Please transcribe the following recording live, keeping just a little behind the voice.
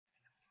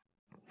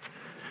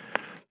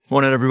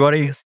Morning,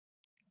 everybody.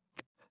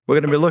 We're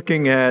going to be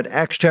looking at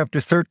Acts chapter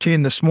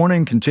 13 this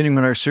morning, continuing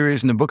on our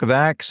series in the book of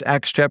Acts.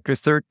 Acts chapter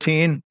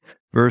 13,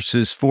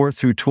 verses 4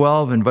 through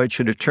 12. I invite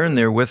you to turn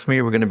there with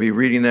me. We're going to be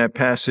reading that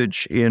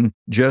passage in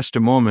just a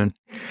moment.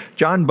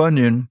 John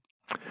Bunyan,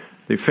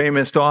 the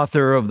famous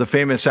author of the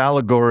famous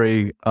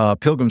allegory,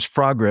 Pilgrim's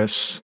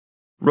Progress,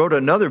 wrote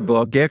another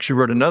book. He actually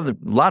wrote a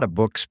lot of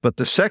books, but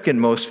the second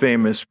most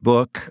famous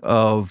book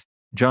of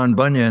John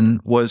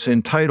Bunyan was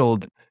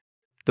entitled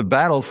The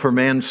Battle for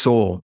Man's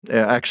Soul.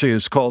 Actually,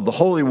 it's called The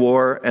Holy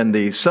War, and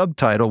the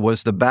subtitle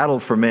was The Battle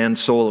for Man's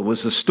Soul. It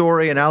was a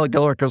story, an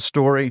allegorical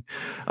story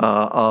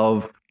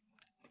of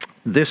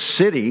this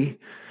city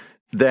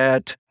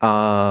that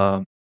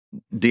Diabolos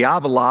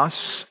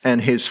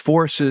and his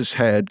forces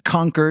had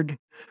conquered.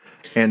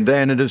 And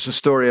then it is the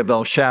story of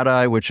El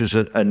Shaddai, which is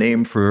a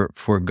name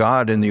for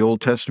God in the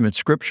Old Testament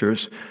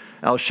scriptures.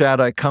 El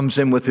Shaddai comes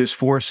in with his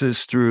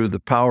forces through the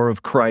power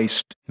of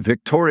Christ,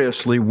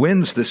 victoriously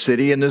wins the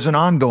city, and there's an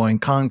ongoing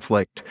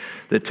conflict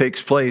that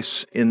takes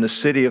place in the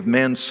city of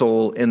man's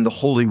soul in the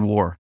Holy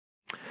War.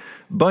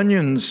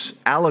 Bunyan's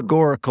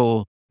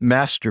allegorical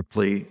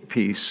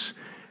masterpiece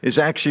is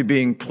actually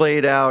being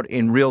played out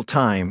in real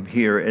time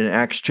here in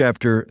Acts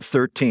chapter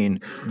 13.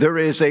 There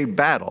is a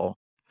battle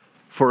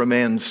for a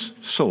man's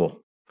soul.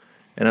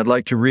 And I'd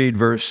like to read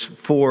verse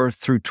 4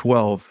 through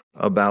 12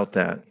 about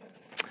that.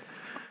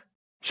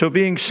 So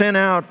being sent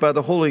out by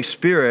the Holy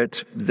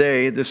Spirit,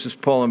 they, this is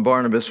Paul and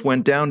Barnabas,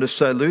 went down to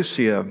SI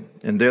Lucia,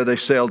 and there they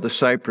sailed to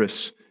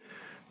Cypress.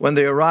 When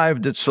they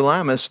arrived at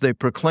Salam, they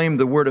proclaimed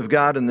the word of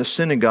God in the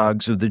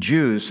synagogues of the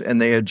Jews,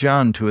 and they had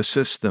John to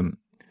assist them.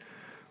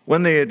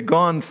 When they had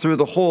gone through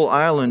the whole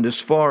island as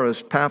far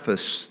as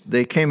Pathas,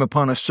 they came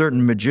upon a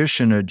certain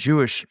magician, a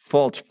Jewish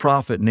false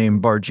prophet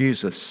named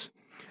Bar-Jesus.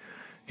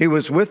 He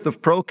was with the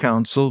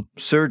proconsul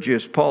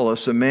Sergius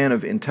Paulus, a man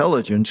of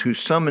intelligence, who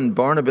summoned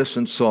Barnabas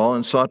and Saul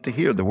and sought to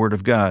hear the word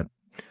of God.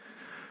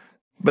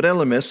 But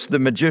Elymas, the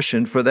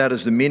magician, for that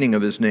is the meaning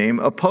of his name,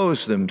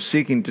 opposed them,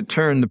 seeking to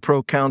turn the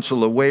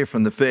proconsul away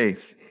from the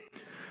faith.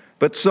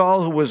 But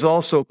Saul, who was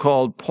also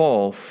called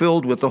Paul,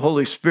 filled with the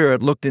Holy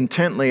Spirit, looked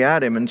intently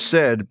at him and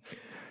said,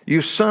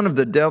 "You son of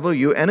the devil,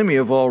 you enemy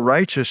of all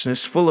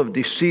righteousness, full of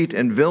deceit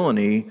and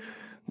villainy,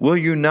 will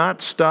you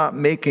not stop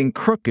making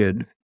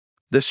crooked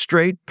the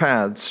straight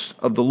paths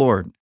of the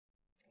Lord?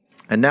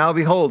 And now,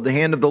 behold, the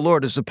hand of the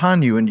Lord is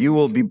upon you, and you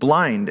will be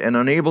blind and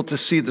unable to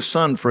see the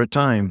sun for a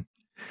time."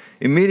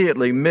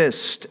 Immediately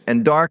mist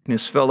and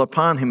darkness fell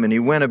upon him, and he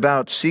went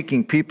about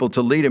seeking people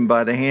to lead him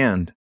by the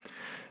hand.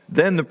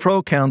 Then the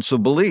proconsul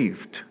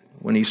believed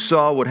when he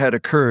saw what had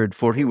occurred,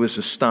 for he was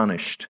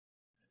astonished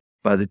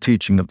by the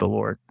teaching of the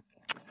Lord.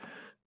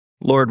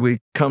 Lord,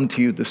 we come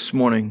to you this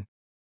morning.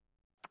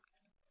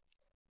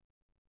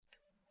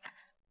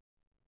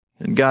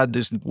 And God,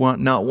 there's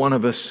not one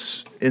of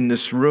us in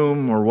this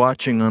room or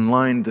watching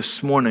online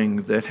this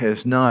morning that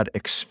has not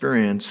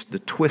experienced the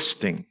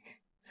twisting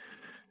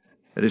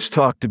that is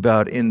talked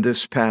about in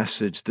this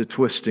passage, the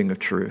twisting of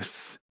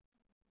truth.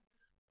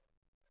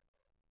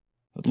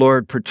 But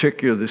Lord,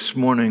 particularly this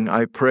morning,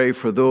 I pray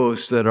for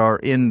those that are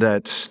in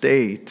that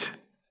state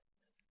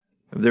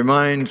of their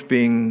minds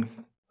being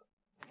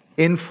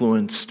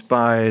influenced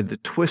by the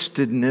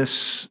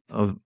twistedness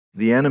of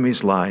the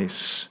enemy's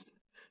lies,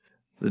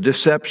 the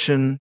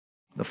deception,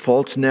 the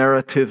false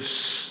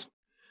narratives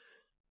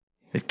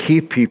that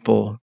keep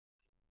people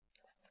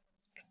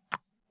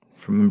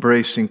from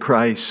embracing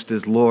Christ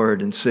as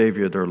Lord and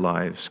Savior of their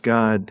lives.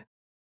 God,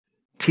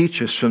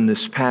 teach us from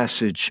this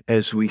passage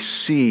as we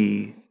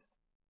see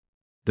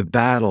the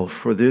battle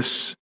for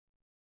this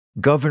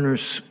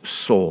governor's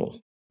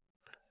soul.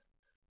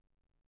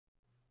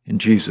 In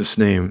Jesus'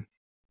 name,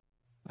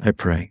 I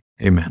pray.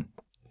 Amen.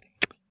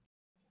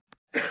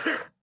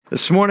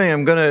 This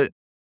morning,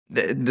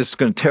 this is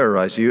going to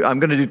terrorize you. I'm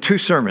going to do two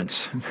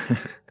sermons.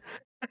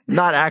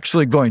 Not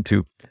actually going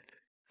to.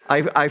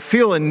 I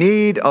feel a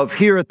need of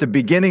here at the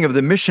beginning of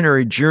the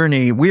missionary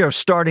journey. We are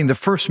starting the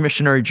first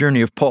missionary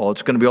journey of Paul.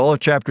 It's going to be all of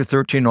chapter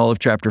 13, all of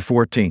chapter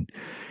 14.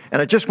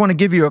 And I just want to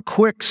give you a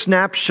quick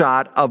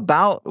snapshot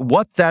about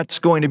what that's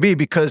going to be,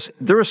 because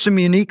there are some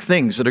unique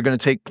things that are going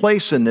to take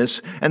place in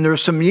this, and there are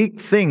some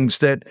unique things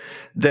that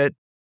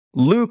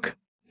Luke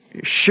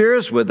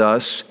shares with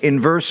us in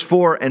verse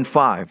 4 and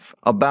 5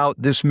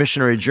 about this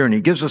missionary journey.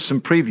 He gives us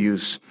some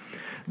previews.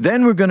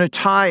 Then we're going to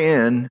tie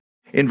in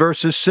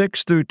verses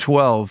 6 through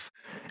 12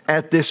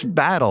 at this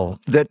battle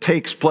that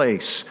takes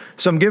place.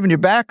 So I'm giving you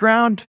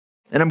background,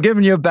 and I'm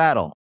giving you a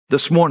battle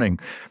this morning.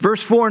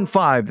 Verse 4 and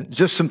 5,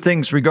 just some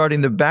things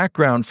regarding the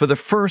background for the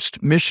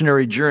first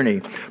missionary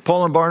journey.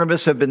 Paul and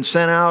Barnabas have been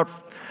sent out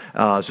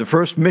as the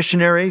first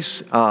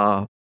missionaries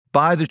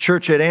by the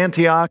church at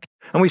Antioch.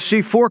 And we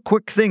see four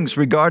quick things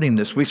regarding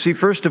this. We see,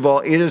 first of all,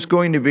 it is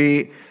going to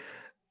be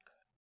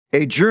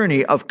a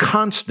journey of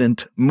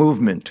constant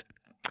movement.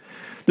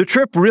 The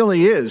trip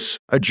really is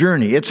a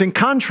journey. It's in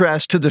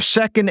contrast to the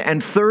second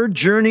and third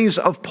journeys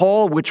of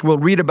Paul, which we'll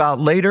read about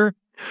later,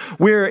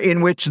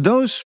 in which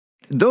those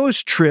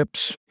those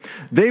trips,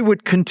 they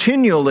would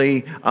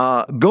continually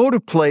go to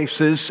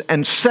places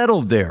and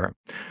settle there.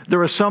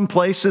 There are some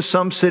places,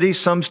 some cities,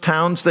 some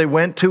towns they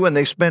went to, and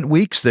they spent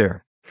weeks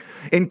there.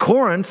 In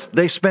Corinth,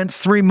 they spent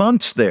 3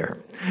 months there.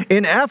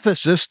 In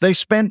Ephesus, they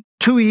spent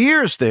 2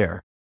 years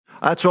there.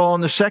 That's all on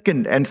the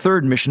second and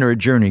third missionary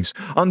journeys.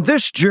 On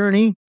this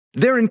journey,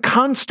 they're in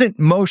constant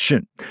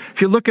motion.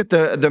 If you look at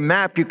the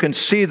map, you can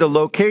see the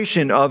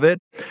location of it.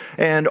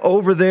 And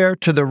over there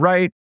to the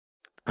right,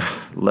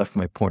 left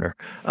my pointer.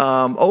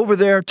 Over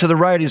there to the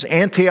right is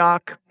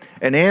Antioch.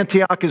 And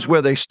Antioch is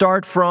where they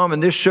start from.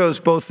 And this shows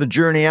both the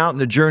journey out and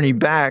the journey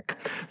back.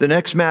 The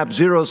next map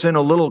zeroes in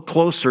a little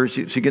closer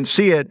so you can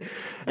see it.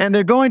 And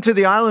they're going to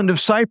the island of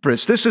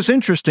Cypress. This is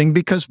interesting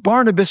because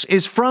Barnabas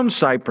is from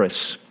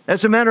Cyprus.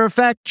 As a matter of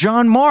fact,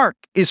 John Mark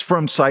is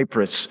from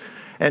Cyprus.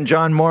 And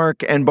John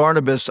Mark and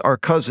Barnabas are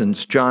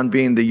cousins, John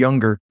being the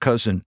younger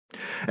cousin.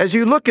 As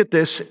you look at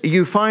this,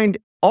 you find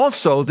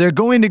also they're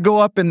going to go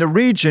up in the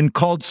region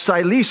called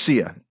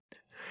Cilicia.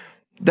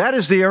 That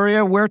is the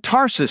area where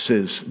Tarsus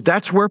is.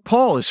 That's where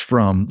Paul is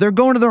from. They're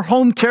going to their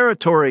home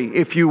territory,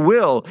 if you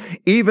will,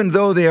 even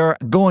though they are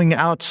going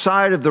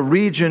outside of the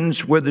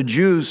regions where the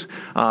Jews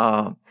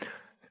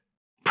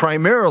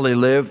primarily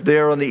live.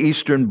 They're on the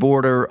eastern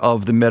border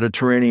of the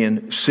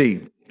Mediterranean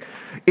Sea.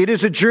 It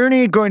is a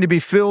journey going to be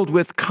filled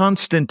with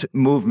constant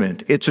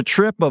movement. It's a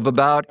trip of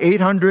about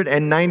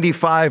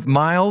 895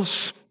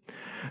 miles.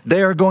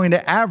 They are going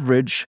to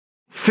average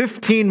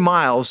 15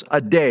 miles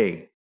a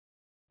day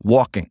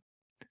walking.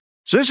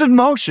 So this is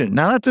motion.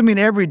 Now, that doesn't mean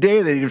every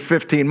day they did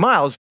 15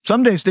 miles.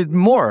 Some days they did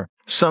more.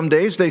 Some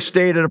days they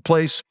stayed at a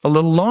place a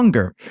little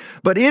longer.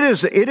 But it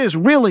is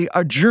really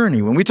a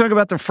journey. When we talk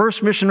about the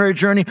first missionary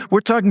journey, we're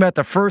talking about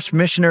the first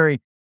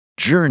missionary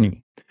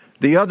journey.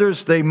 The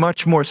others, they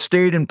much more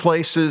stayed in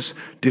places,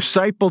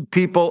 discipled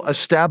people,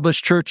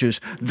 established churches.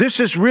 This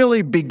is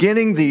really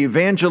beginning the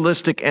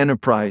evangelistic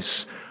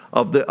enterprise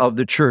of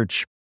the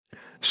church.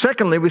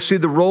 Secondly, we see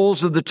the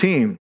roles of the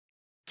team.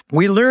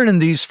 We learn in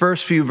these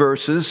first few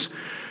verses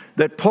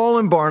that Paul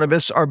and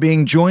Barnabas are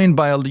being joined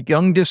by a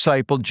young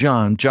disciple,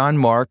 John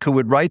Mark, who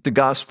would write the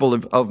Gospel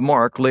of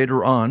Mark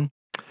later on.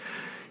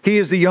 He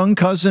is the young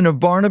cousin of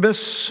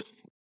Barnabas.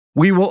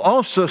 We will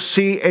also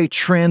see a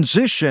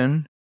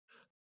transition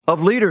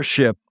of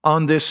leadership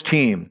on this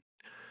team.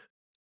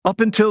 Up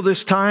until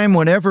this time,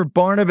 whenever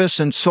Barnabas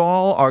and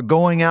Saul are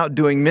going out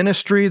doing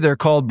ministry, they're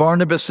called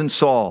Barnabas and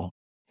Saul.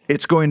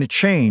 It's going to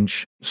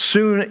change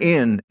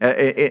soon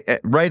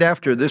right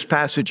after this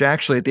passage.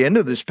 Actually, at the end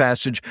of this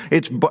passage,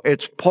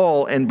 it's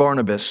Paul and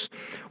Barnabas.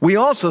 We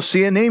also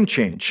see a name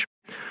change.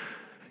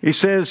 He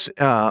says,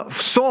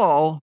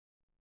 Saul,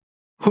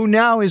 who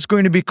now is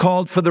going to be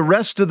called for the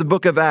rest of the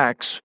book of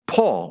Acts,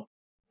 Paul.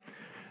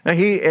 Now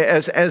he,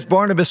 as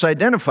Barnabas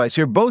identifies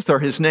here, both are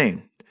his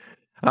name.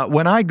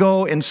 When I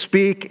go and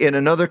speak in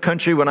another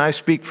country, when I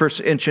speak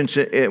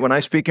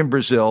in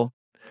Brazil,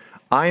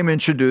 I am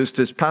introduced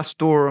as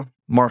Pastor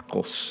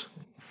Marcos.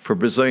 For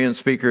Brazilian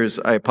speakers,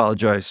 I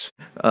apologize.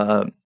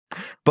 But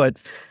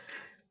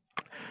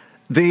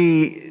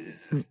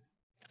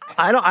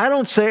I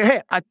don't say,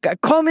 hey,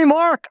 call me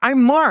Mark.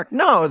 I'm Mark.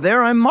 No,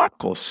 I'm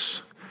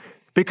Marcos.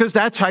 Because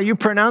that's how you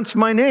pronounce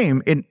my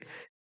name.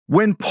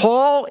 When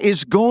Paul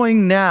is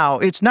going now,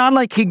 it's not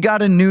like he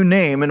got a new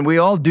name, and we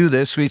all do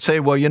this. We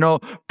say,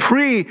 well,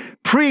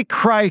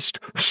 pre-Christ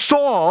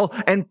Saul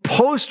and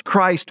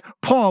post-Christ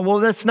Paul. Well,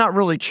 that's not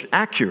really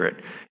accurate.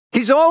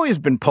 He's always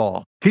been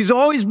Paul. He's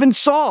always been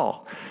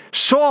Saul.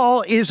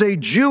 Saul is a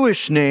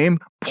Jewish name.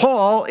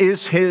 Paul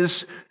is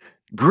his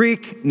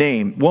Greek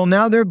name. Well,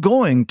 now they're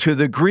going to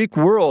the Greek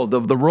world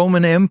of the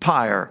Roman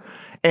Empire,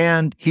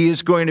 and he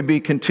is going to be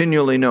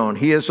continually known.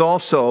 He is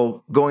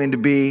also going to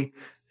be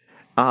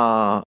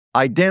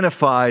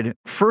identified,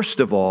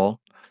 first of all,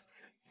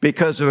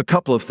 because of a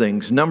couple of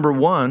things. Number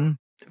one,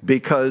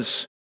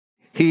 because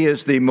he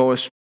is the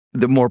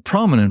more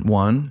prominent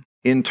one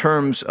in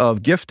terms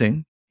of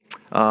gifting.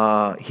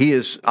 He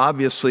is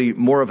obviously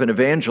more of an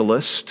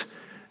evangelist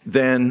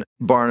than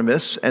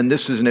Barnabas, and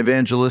this is an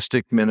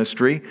evangelistic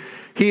ministry.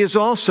 He is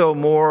also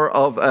more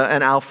of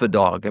an alpha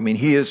dog. I mean,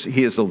 he is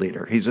a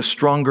leader. He's a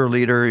stronger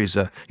leader. He's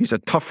a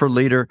tougher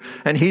leader,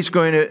 and it's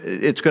going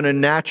to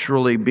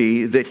naturally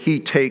be that he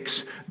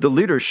takes the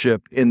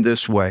leadership in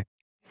this way.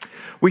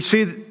 We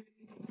see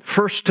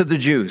first to the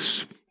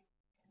Jews.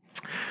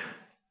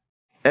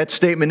 That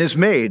statement is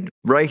made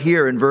right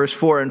here in verse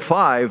 4 and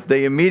 5.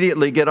 They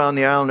immediately get on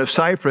the island of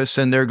Cyprus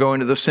and they're going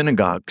to the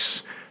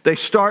synagogues. They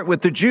start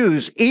with the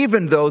Jews,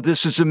 even though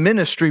this is a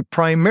ministry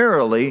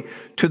primarily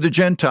to the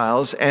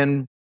Gentiles,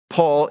 and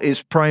Paul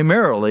is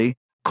primarily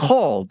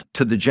called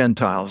to the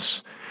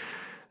Gentiles.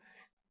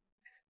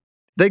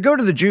 They go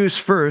to the Jews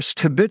first,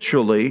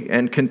 habitually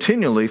and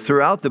continually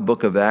throughout the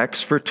book of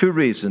Acts for two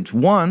reasons.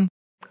 One,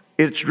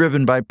 it's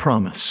driven by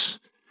promise.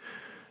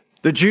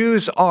 The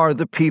Jews are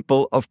the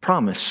people of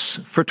promise.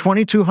 For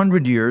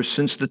 2,200 years,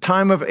 since the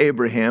time of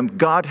Abraham,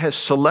 God has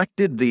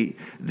selected the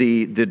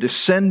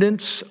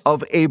descendants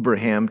of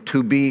Abraham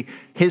to be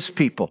his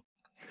people.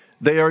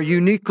 They are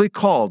uniquely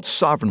called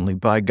sovereignly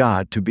by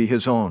God to be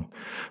his own.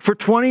 For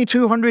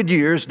 2,200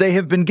 years, they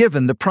have been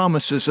given the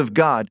promises of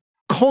God,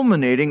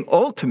 culminating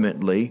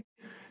ultimately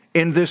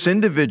in this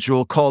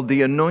individual called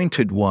the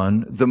Anointed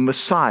One, the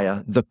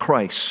Messiah, the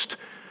Christ.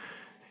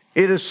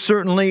 It is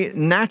certainly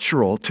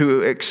natural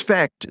to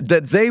expect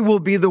that they will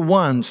be the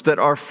ones that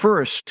are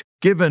first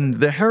given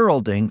the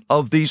heralding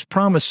of these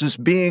promises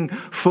being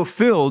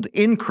fulfilled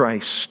in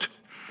Christ.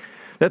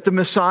 That the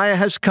Messiah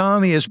has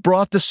come, he has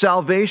brought the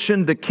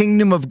salvation, the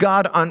kingdom of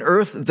God on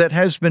earth that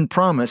has been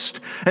promised.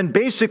 And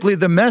basically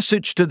the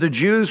message to the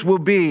Jews will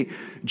be,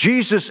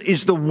 Jesus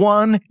is the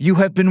one you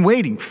have been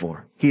waiting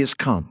for. He has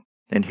come,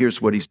 and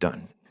here's what he's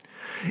done.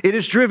 It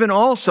is driven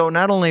also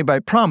not only by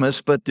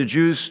promise, but the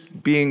Jews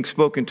being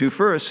spoken to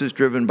first is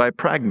driven by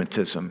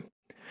pragmatism.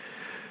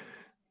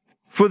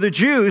 For the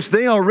Jews,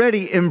 they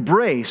already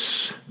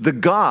embrace the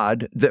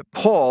God that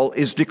Paul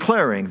is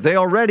declaring. They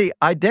already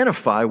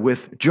identify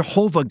with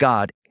Jehovah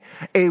God,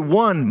 a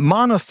one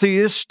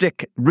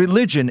monotheistic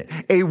religion,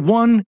 a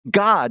one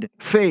God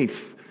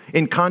faith,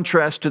 in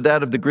contrast to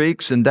that of the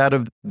Greeks and that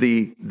of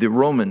the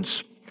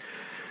Romans.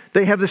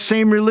 They have the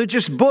same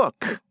religious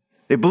book.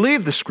 They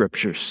believe the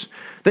scriptures.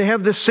 They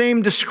have the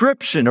same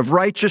description of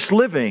righteous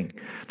living.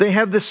 They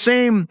have the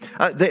same,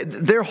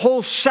 their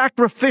whole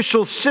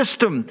sacrificial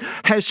system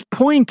has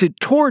pointed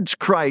towards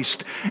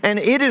Christ, and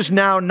it is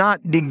now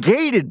not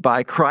negated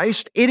by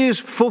Christ, it is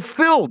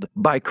fulfilled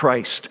by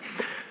Christ.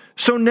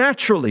 So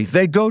naturally,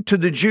 they go to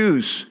the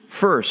Jews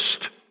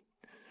first.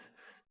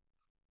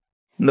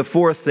 And the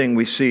fourth thing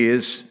we see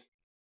is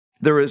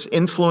there is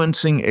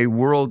influencing a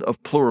world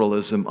of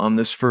pluralism on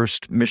this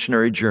first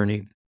missionary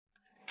journey.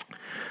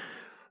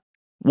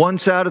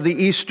 Once out of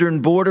the eastern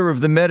border of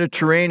the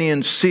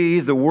Mediterranean Sea,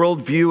 the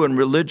worldview and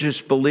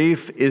religious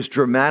belief is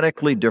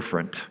dramatically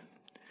different.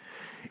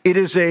 It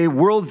is a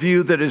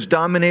worldview that is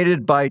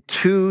dominated by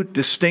two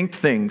distinct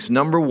things.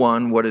 Number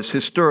one, what is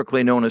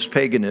historically known as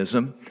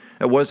paganism.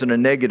 It wasn't a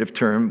negative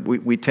term.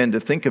 We tend to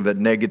think of it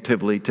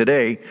negatively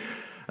today,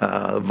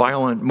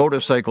 violent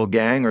motorcycle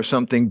gang or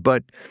something,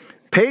 but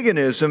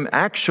paganism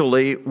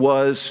actually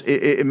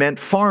it meant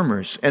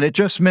farmers, and it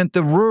just meant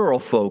the rural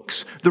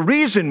folks. The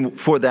reason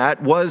for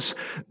that was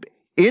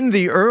in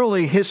the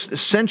early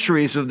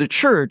centuries of the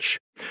church,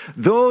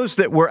 those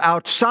that were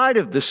outside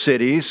of the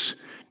cities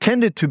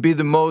tended to be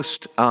the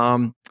most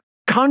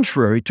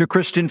contrary to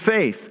Christian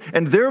faith.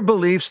 And their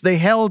beliefs, they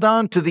held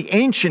on to the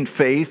ancient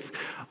faith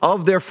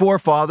of their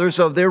forefathers,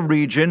 of their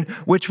region,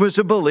 which was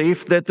a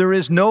belief that there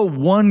is no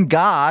one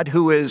God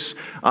who is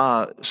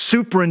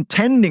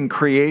superintending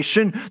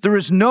creation. There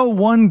is no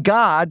one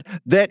God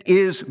that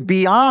is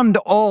beyond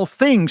all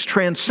things,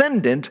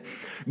 transcendent.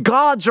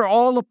 Gods are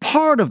all a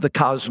part of the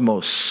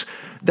cosmos.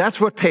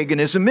 That's what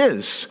paganism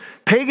is.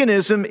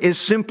 Paganism is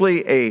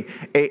simply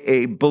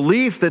a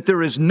belief that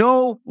there is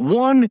no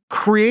one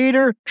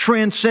creator,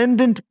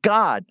 transcendent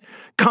God.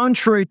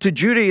 Contrary to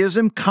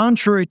Judaism,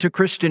 contrary to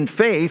Christian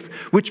faith,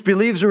 which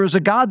believes there is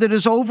a God that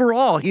is over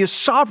all. He is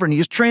sovereign, he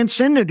is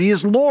transcendent, he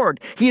is Lord,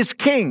 he is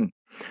King.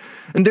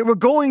 And they were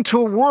going to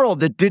a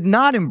world that did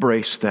not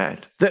embrace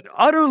that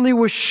utterly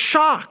was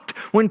shocked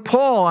when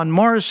Paul on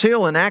Mars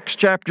Hill in Acts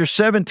chapter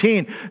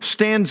 17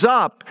 stands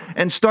up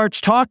and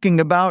starts talking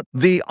about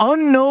the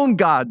unknown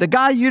God. The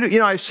guy,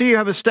 I see you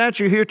have a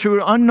statue here to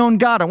an unknown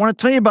God. I want to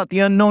tell you about the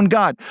unknown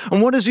God.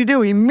 And what does he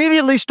do? He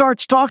immediately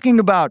starts talking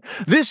about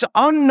this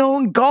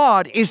unknown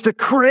God is the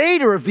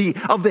creator of the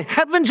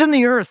heavens and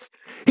the earth.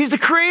 He's the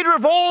creator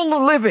of all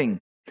the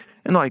living.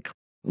 And like,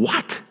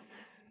 what?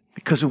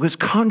 Because it was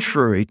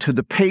contrary to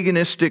the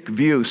paganistic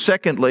view.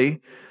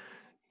 Secondly,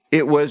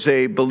 it was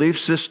a belief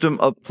system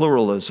of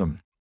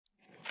pluralism.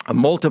 A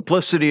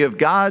multiplicity of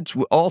gods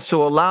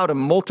also allowed a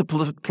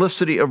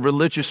multiplicity of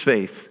religious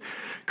faith.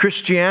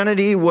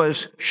 Christianity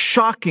was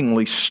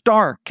shockingly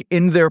stark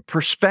in their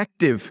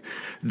perspective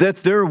that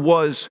there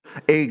was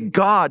a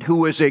God who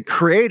was a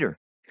creator,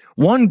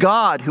 one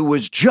God who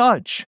was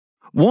judge,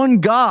 one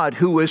God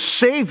who was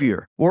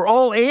savior, were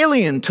all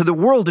alien to the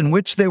world in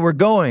which they were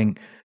going.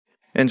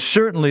 And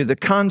certainly the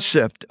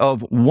concept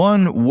of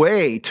one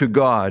way to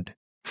God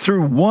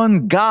through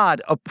one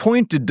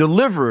God-appointed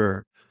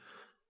deliverer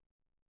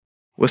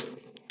was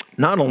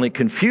not only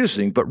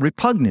confusing, but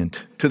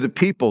repugnant to the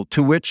people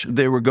to which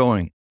they were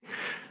going.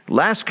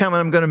 Last comment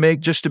I'm going to make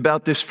just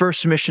about this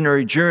first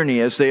missionary journey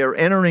as they are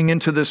entering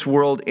into this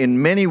world in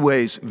many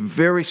ways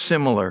very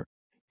similar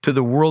to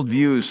the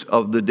worldviews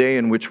of the day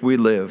in which we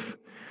live.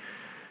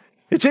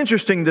 It's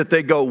interesting that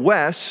they go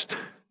west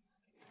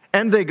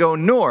and they go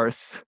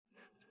north.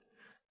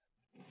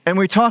 And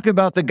we talk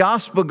about the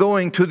gospel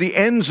going to the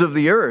ends of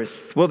the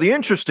earth. Well, the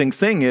interesting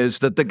thing is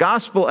that the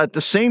gospel, at the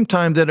same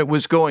time that it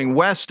was going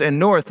west and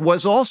north,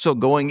 was also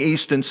going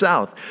east and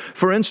south.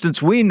 For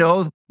instance, we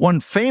know one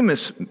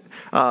famous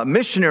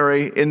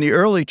missionary in the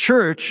early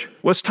church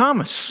was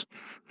Thomas,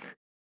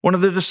 one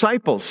of the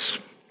disciples.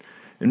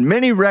 And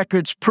many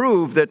records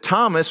prove that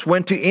Thomas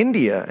went to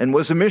India and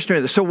was a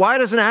missionary. So why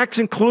doesn't Acts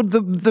include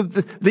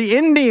the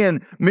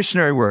Indian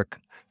missionary work?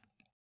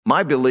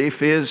 my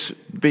belief is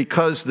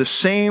because the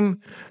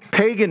same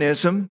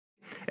paganism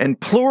and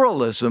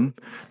pluralism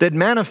that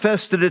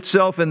manifested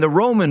itself in the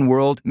Roman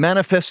world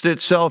manifested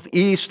itself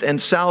east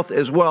and south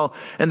as well.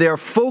 And they are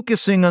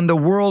focusing on the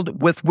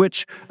world with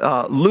which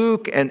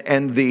Luke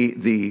and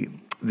the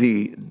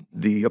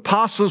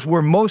apostles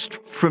were most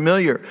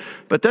familiar.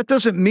 But that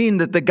doesn't mean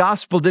that the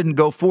gospel didn't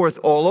go forth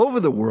all over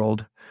the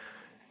world.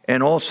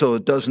 And also,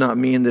 it does not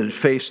mean that it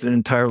faced an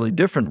entirely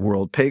different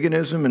world.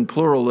 Paganism and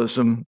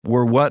pluralism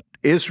were what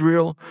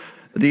Israel,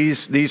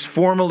 these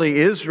formerly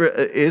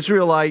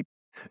Israelite,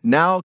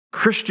 now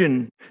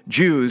Christian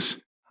Jews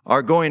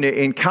are going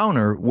to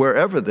encounter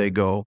wherever they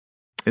go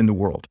in the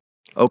world.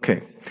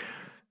 Okay.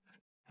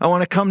 I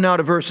want to come now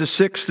to verses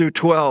 6 through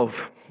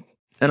 12,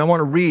 and I want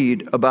to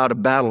read about a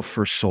battle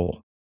for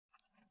Saul.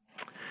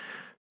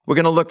 We're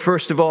going to look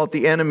first of all at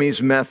the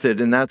enemy's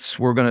method, and that's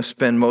where we're going to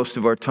spend most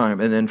of our time,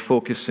 and then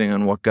focusing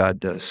on what God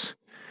does.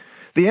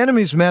 The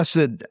enemy's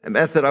method,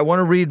 I want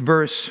to read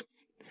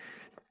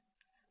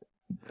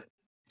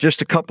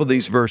just a couple of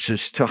these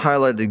verses to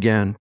highlight it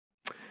again.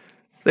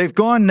 They've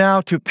gone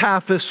now to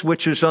Pathas,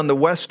 which is on the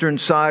western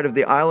side of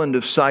the island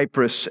of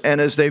Cypress,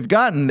 and as they've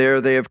gotten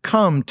there, they have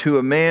come to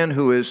a man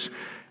who is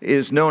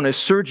known as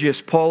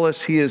Sergius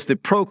Paulus. He is the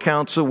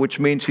proconsul, which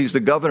means he's the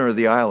governor of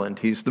the island.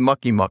 He's the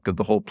mucky-muck of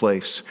the whole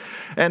place.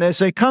 And as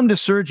they come to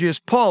Sergius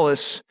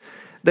Paulus,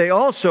 they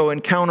also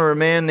encounter a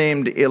man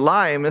named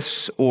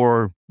Elymas,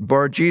 or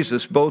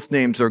Bar-Jesus, both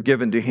names are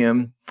given to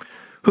him,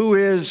 who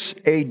is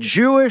a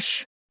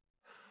Jewish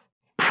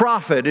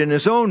prophet in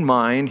his own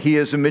mind. He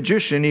is a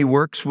magician. He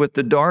works with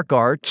the dark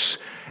arts,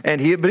 but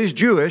he's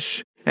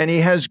Jewish. And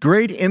he has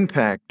great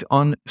impact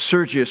on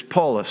Sergius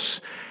Paulus.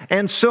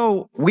 And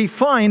so we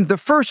find the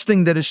first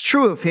thing that is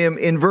true of him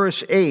in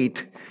verse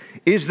 8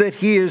 is that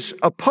he is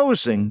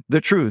opposing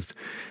the truth.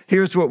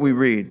 Here's what we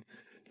read.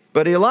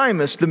 But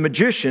Elymas, the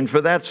magician,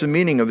 for that's the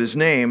meaning of his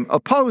name,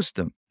 opposed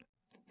them,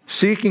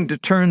 seeking to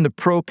turn the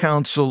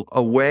proconsul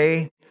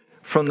away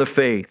from the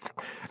faith.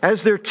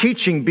 As their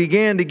teaching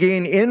began to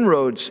gain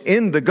inroads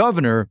in the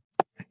governor,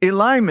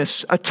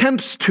 Elymas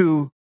attempts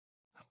to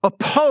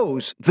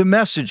oppose the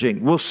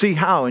messaging. We'll see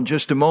how in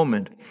just a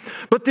moment.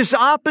 But this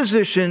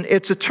opposition,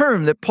 it's a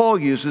term that Paul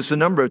uses a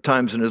number of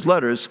times in his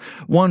letters.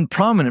 One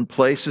prominent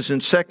place is in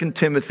 2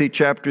 Timothy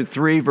chapter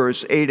 3,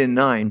 verse 8 and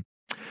 9,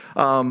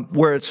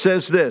 where it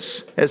says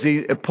this, as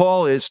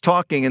Paul is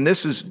talking, and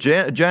this is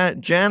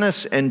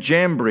Jannes and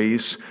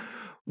Jambres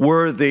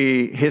were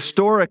the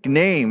historic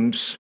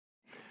names,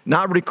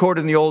 not recorded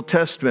in the Old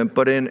Testament,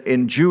 but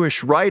in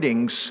Jewish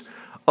writings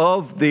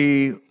of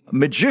the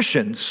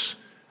magicians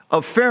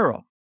of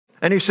Pharaoh.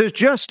 And he says,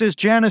 just as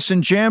Jannes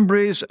and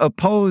Jambres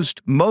opposed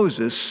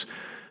Moses,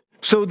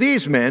 so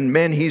these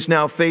men he's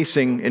now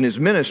facing in his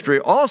ministry,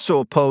 also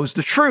oppose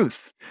the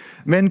truth.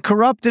 Men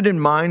corrupted in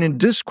mind and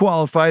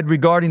disqualified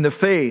regarding the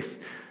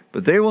faith.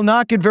 But they will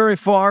not get very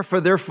far, for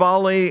their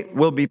folly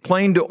will be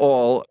plain to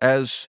all,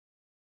 as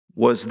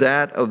was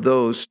that of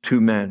those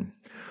two men.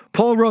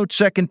 Paul wrote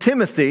 2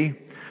 Timothy,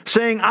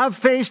 saying, I've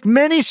faced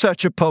many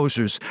such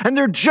opposers, and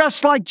they're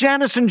just like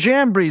Jannes and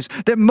Jambres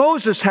that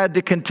Moses had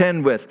to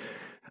contend with.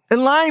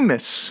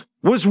 Elymas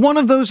was one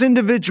of those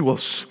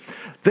individuals.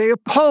 They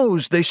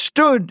opposed, they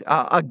stood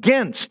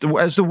against,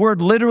 as the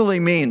word literally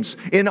means,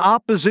 in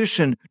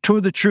opposition to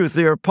the truth.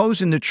 They are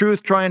opposing the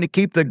truth, trying to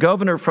keep the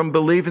governor from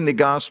believing the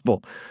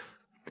gospel.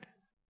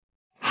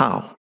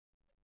 How?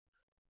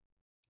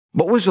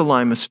 What was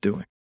Elymas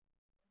doing?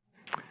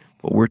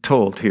 Well, we're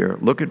told here,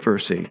 look at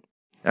verse 8.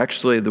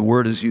 Actually, the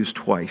word is used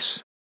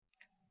twice.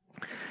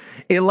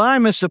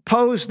 Elymas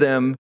opposed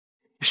them,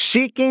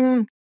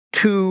 seeking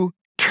to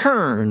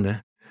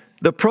turn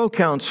the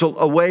proconsul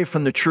away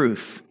from the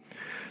truth.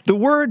 The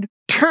word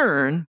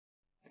turn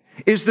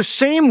is the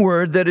same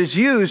word that is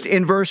used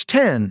in verse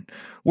 10,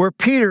 where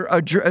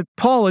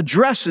Paul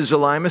addresses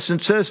Elymas and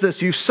says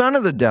this, you son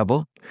of the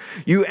devil,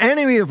 you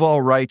enemy of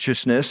all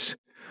righteousness,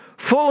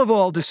 full of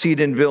all deceit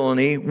and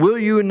villainy, will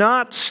you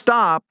not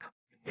stop,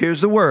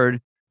 here's the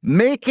word,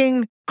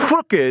 making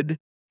crooked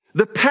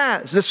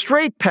the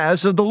straight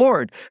paths of the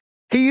Lord.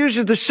 He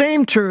uses the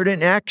same term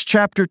in Acts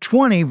chapter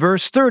 20,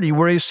 verse 30,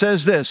 where he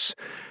says this,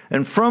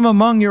 and from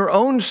among your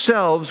own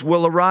selves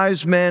will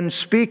arise men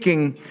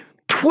speaking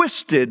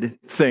twisted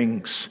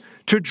things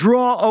to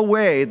draw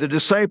away the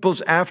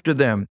disciples after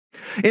them.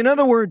 In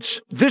other words,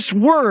 this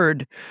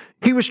word,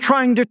 he was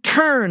trying to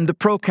turn the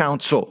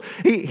proconsul.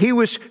 He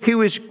was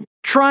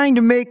trying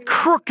to make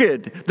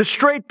crooked the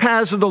straight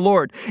paths of the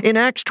Lord. In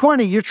Acts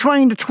 20, you're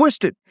trying to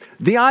twist it.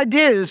 The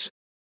idea is,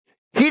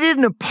 he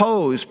didn't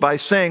oppose by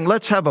saying,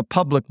 let's have a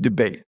public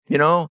debate.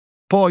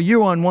 Paul,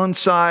 you on one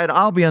side,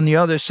 I'll be on the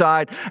other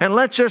side, and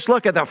let's just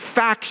look at the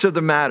facts of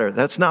the matter.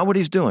 That's not what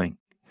he's doing.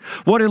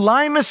 What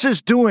Elymas is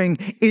doing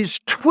is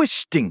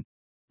twisting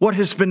what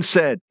has been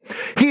said.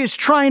 He is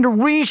trying to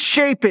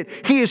reshape it.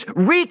 He is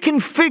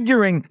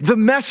reconfiguring the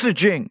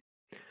messaging.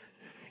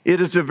 It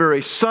is a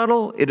very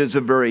subtle, it is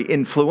a very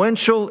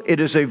influential,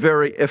 it is a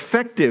very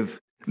effective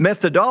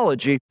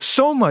methodology,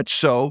 so much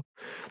so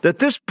that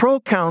this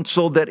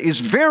proconsul that is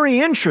very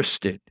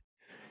interested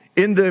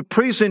in the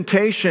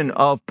presentation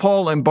of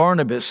Paul and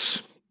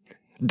Barnabas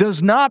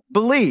does not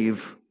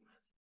believe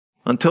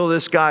until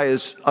this guy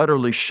is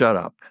utterly shut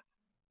up.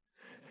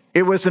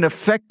 It was an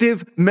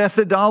effective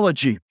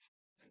methodology.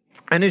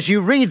 And as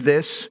you read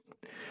this,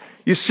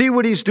 you see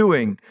what he's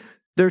doing.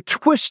 They're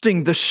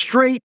twisting the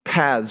straight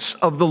paths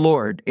of the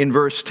Lord in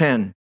verse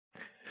 10.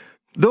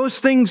 Those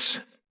things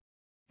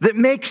that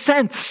make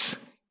sense.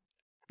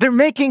 They're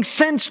making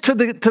sense to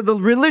the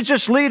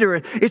religious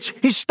leader.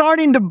 He's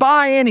starting to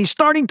buy in. He's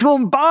starting to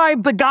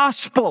imbibe the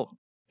gospel.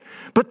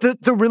 But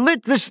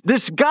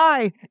this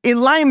guy,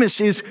 Elymas,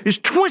 is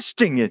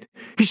twisting it.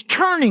 He's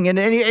turning it,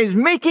 and he's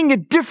making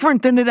it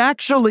different than it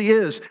actually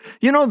is.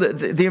 You know,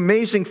 the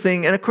amazing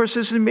thing, and of course,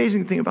 this is the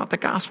amazing thing about the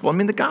gospel. I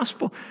mean, the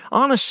gospel,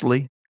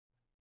 honestly,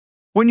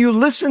 when you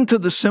listen to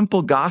the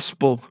simple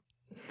gospel,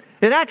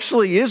 it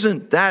actually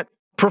isn't that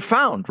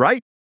profound,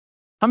 right?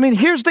 I mean,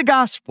 here's the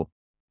gospel.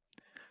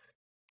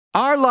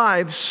 Our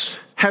lives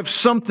have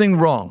something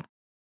wrong.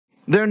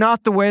 They're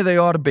not the way they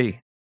ought to be.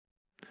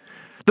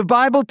 The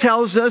Bible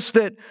tells us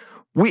that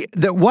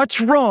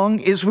what's wrong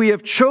is we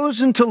have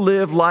chosen to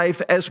live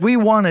life as we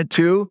wanted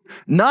to,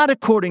 not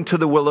according to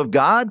the will of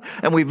God,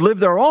 and we've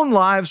lived our own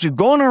lives, we've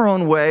gone our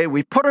own way,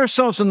 we've put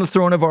ourselves on the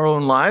throne of our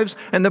own lives,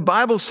 and the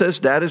Bible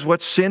says that is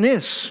what sin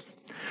is.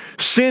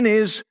 Sin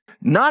is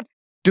not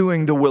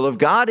doing the will of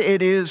God,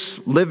 it is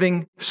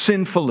living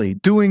sinfully,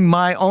 doing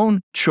my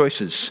own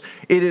choices.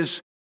 It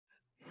is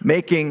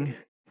making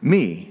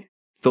me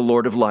the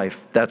Lord of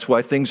life. That's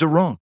why things are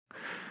wrong.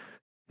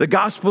 The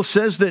gospel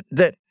says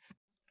that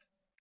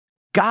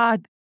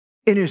God,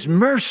 in his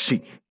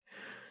mercy,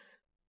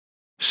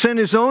 sent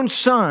his own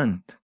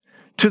son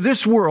to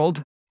this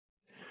world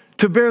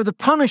to bear the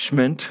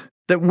punishment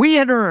that we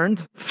had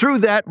earned through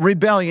that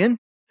rebellion.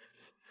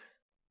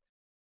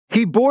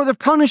 He bore the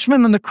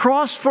punishment on the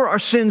cross for our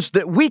sins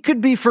that we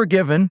could be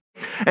forgiven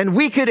and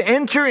we could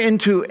enter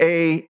into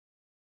an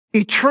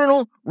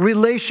eternal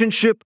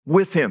relationship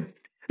with him.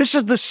 This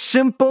is the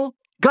simple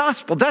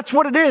gospel. That's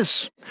what it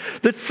is.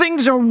 That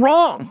things are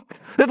wrong.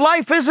 That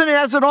life isn't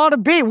as it ought to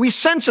be. We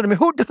sense it. I mean,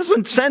 who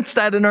doesn't sense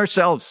that in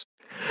ourselves?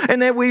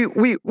 And that we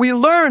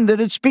learn that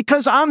it's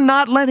because I'm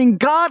not letting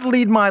God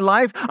lead my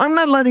life. I'm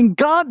not letting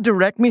God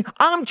direct me.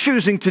 I'm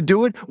choosing to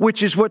do it,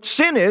 which is what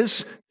sin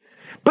is.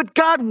 But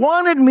God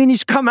wanted me, and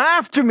he's come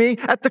after me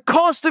at the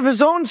cost of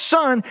his own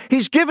son.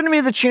 He's given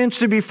me the chance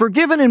to be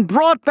forgiven and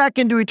brought back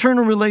into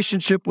eternal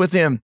relationship with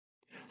him.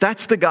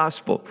 That's the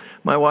gospel.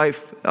 My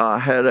wife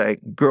had a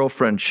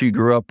girlfriend she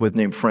grew up with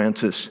named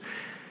Frances,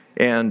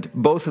 and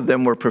both of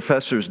them were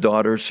professors'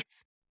 daughters.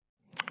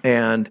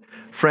 And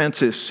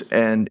Frances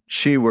and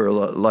she were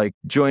like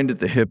joined at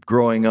the hip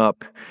growing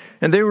up.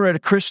 And they were at a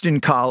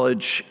Christian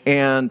college,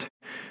 and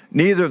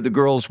neither of the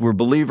girls were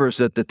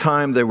believers at the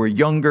time. They were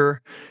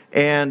younger,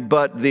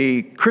 but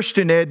the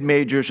Christian ed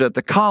majors at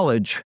the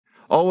college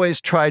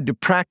always tried to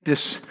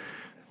practice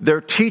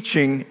their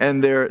teaching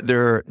and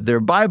their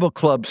Bible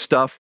club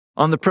stuff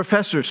on the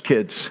professors'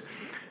 kids.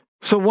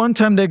 So one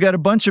time they got a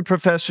bunch of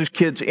professors'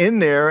 kids in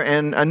there,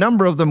 and a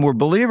number of them were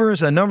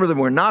believers, a number of them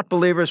were not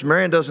believers.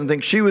 Marion doesn't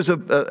think she was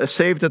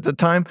saved at the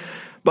time,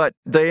 but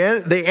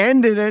they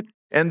ended it,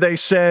 and they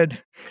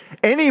said,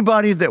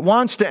 anybody that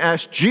wants to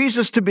ask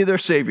Jesus to be their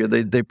Savior,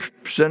 they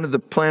presented the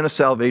plan of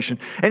salvation.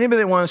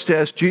 Anybody that wants to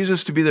ask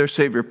Jesus to be their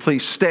Savior,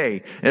 please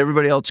stay, and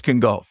everybody else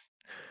can go.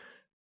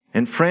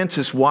 And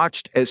Frances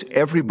watched as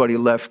everybody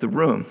left the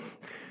room.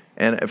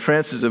 And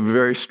Frances is a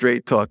very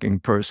straight-talking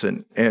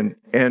person. And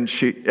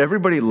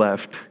everybody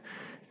left.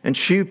 And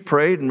she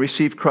prayed and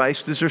received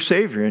Christ as her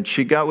Savior. And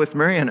she got with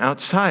Marion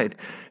outside.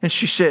 And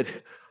she said,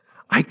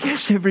 I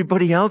guess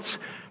everybody else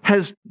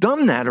has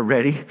done that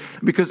already.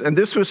 And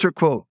this was her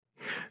quote,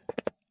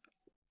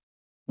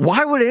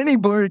 why would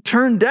anybody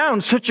turn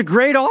down such a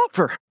great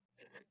offer?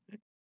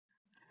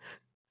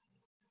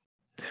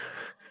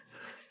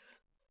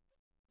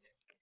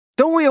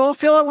 Don't we all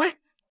feel that way?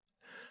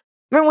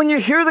 I mean, when you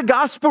hear the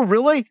gospel,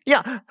 really,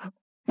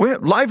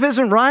 life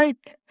isn't right.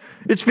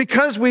 It's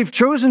because we've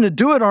chosen to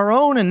do it our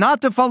own and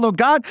not to follow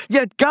God.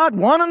 Yet God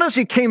wanted us.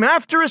 He came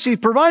after us. He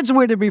provides a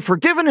way to be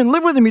forgiven and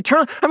live with him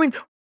eternally. I mean,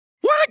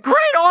 what a great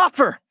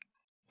offer.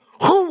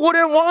 Who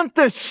wouldn't want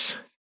this?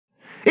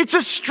 It's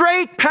a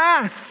straight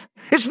path.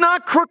 It's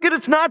not crooked.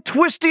 It's not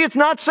twisty. It's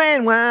not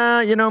saying,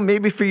 well,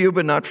 maybe for you,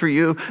 but not for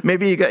you.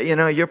 Maybe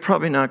you're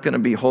probably not going to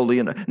be holy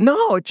enough.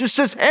 No, it just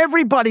says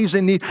everybody's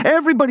in need.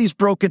 Everybody's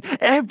broken.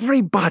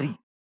 Everybody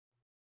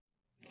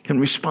can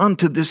respond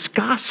to this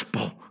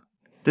gospel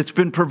that's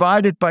been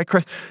provided by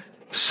Christ.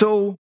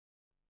 So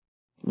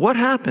what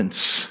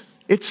happens?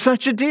 It's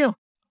such a deal.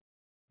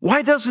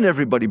 Why doesn't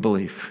everybody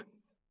believe?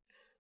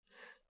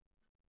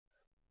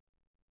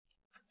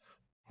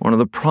 One of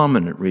the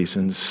prominent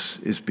reasons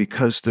is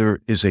because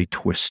there is a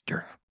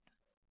twister.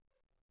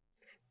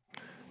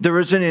 There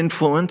is an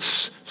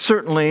influence.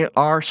 Certainly,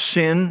 our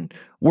sin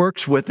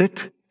works with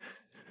it.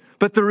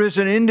 but there is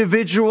an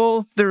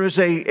individual, there is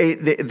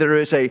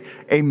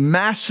a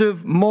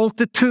massive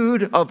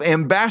multitude of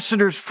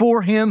ambassadors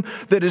for him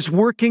that is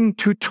working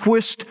to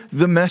twist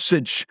the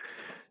message.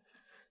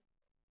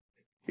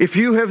 If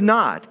you have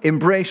not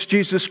embraced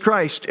Jesus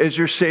Christ as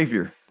your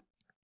Savior,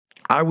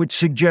 I would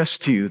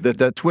suggest to you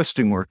that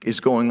twisting work is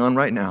going on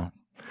right now.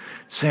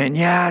 Saying,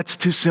 yeah, it's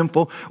too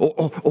simple,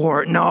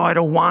 or no, I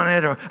don't want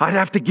it, or I'd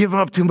have to give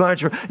up too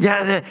much, or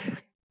yeah.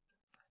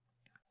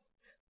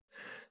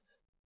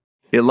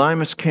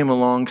 Elymas came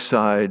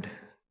alongside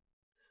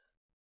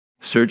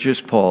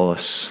Sergius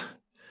Paulus,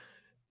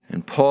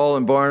 and Paul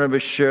and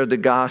Barnabas shared the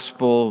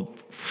gospel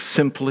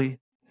simply,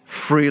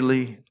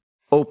 freely,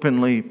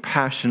 openly,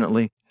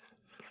 passionately.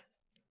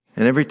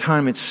 And every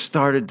time it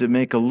started to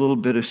make a little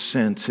bit of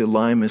sense,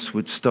 Elymas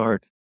would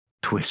start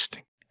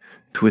twisting.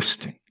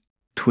 If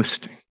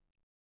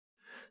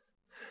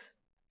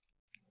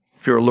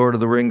you're a Lord of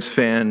the Rings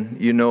fan,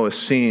 you know a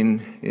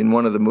scene in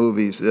one of the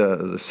movies,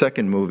 the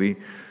second movie,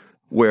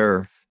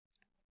 where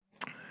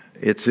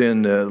it's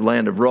in the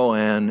land of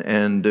Rohan,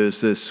 and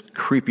there's this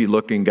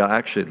creepy-looking guy.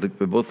 Actually,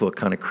 they both look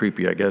kind of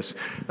creepy, I guess.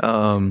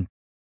 The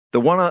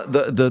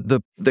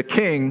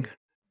king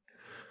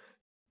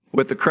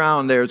with the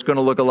crown there is going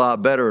to look a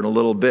lot better in a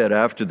little bit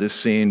after this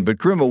scene. But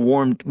Grima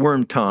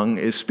Wormtongue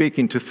is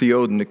speaking to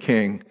Theoden the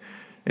king,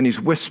 and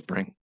he's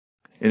whispering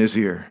in his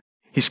ear.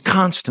 He's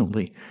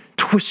constantly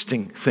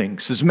twisting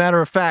things. As a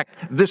matter of fact,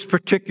 this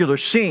particular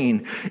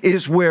scene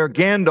is where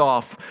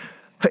Gandalf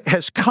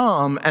has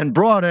come and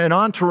brought an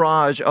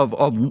entourage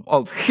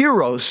of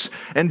heroes,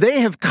 and they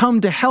have come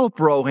to help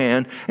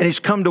Rohan, and he's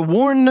come to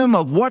warn them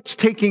of what's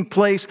taking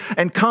place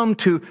and come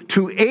to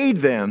aid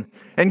them.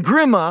 And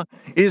Grima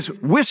is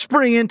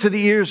whispering into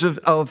the ears of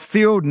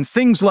Theoden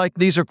things like,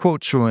 these are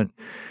quotes from it,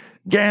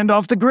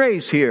 Gandalf the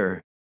Grey's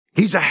here.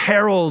 He's a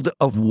herald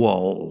of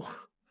woe.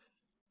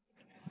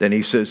 Then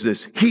he says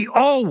this, he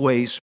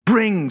always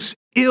brings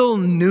ill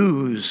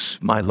news,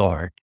 my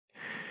lord.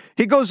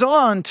 He goes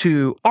on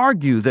to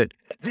argue that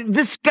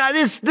this guy,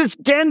 this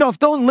Gandalf,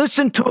 don't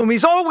listen to him.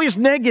 He's always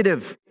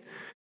negative.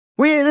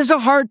 This is a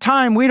hard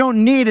time. We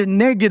don't need a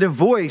negative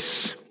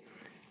voice.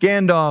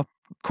 Gandalf,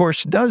 of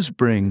course, does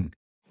bring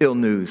ill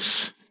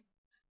news.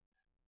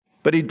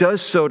 But he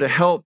does so to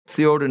help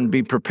Theoden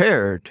be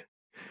prepared.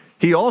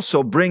 He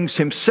also brings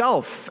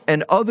himself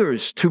and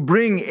others to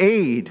bring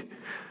aid.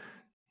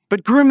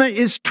 But Grima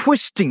is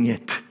twisting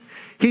it.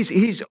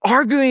 He's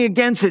arguing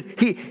against it.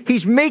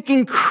 He's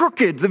making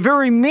crooked the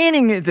very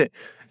meaning of it.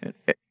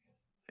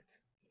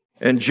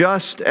 And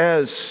just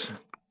as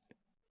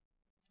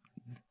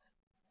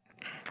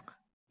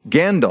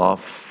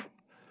Gandalf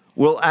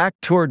will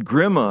act toward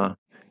Grima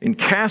in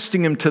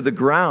casting him to the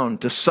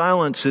ground to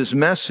silence his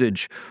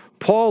message,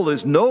 Paul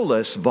is no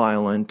less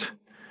violent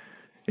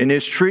in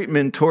his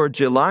treatment towards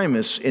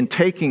Elymas in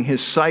taking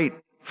his sight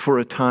for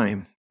a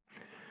time.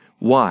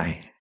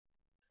 Why?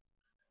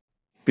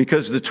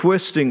 Because the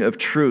twisting of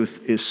truth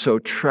is so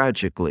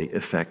tragically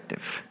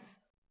effective.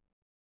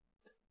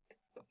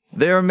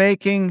 They're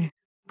making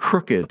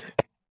crooked.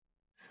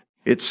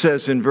 It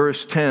says in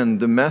verse 10,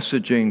 the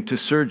messaging to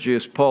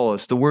Sergius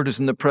Paulus, the word is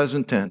in the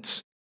present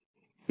tense.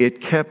 It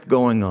kept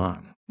going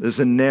on. There's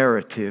a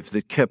narrative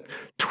that kept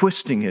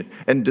twisting it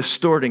and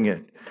distorting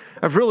it.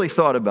 I've really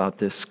thought about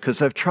this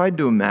because I've tried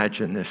to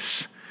imagine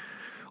this.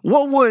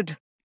 What would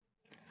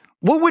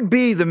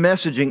be the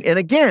messaging? And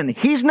again,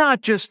 he's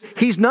not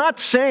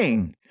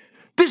saying,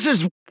 this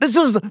is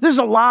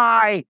a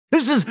lie.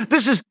 This is,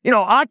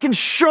 I can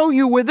show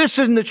you where this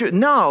isn't the truth.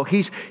 No,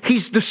 he's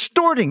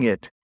distorting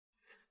it.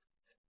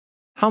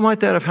 How might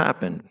that have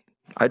happened?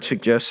 I'd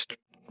suggest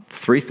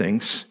three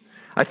things.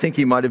 I think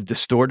he might have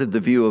distorted the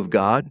view of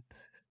God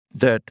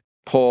that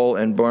Paul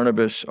and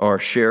Barnabas are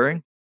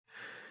sharing.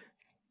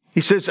 He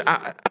says,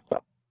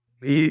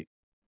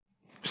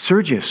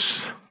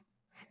 Sergius,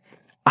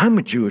 I'm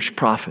a Jewish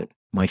prophet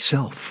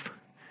myself.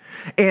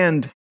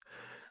 And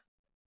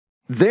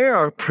they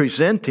are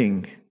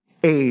presenting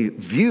a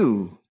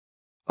view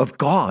of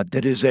God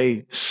that is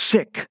a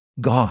sick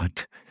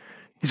God.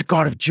 He's a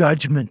God of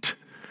judgment,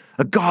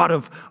 a God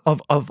of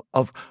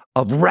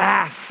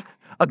wrath,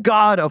 a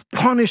God of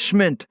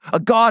punishment, a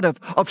God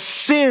of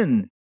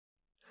sin.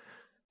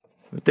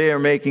 But they are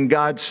making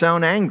God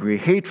sound angry,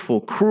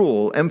 hateful,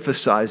 cruel,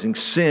 emphasizing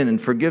sin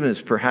and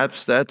forgiveness.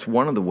 Perhaps that's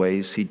one of the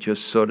ways he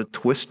just sort of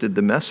twisted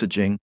the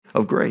messaging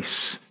of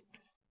grace.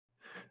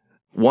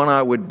 One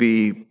I would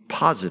be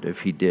positive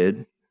he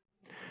did,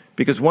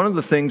 because one of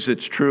the things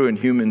that's true in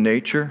human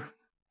nature,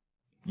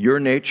 your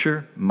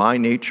nature, my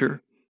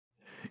nature,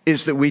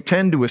 is that we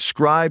tend to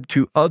ascribe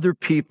to other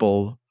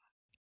people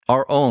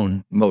our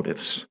own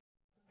motives.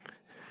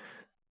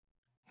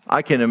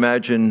 I can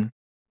imagine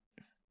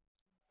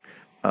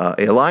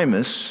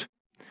Elymas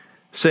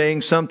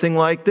saying something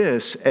like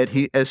this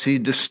as he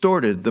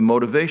distorted the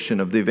motivation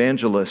of the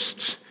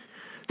evangelists.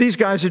 These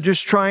guys are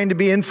just trying to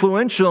be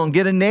influential and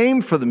get a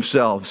name for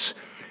themselves.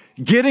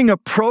 Getting a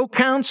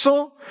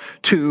proconsul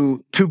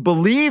to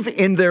believe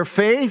in their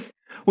faith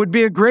would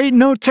be a great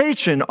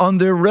notation on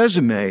their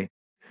resume.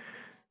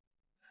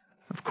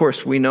 Of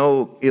course, we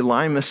know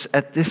Elymas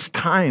at this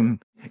time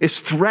is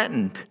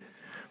threatened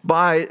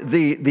by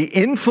the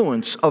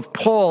influence of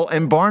Paul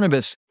and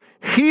Barnabas.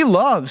 He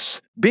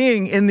loves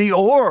being in the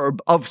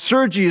orb of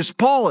Sergius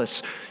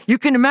Paulus. You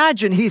can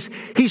imagine he's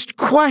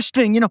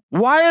questioning,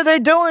 why are they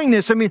doing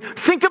this? I mean,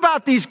 think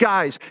about these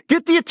guys.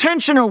 Get the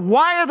attention of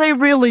why are they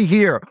really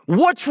here?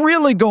 What's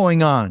really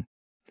going on?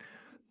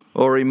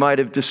 Or he might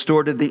have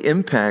distorted the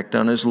impact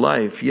on his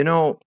life.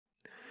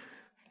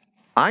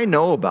 I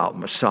know about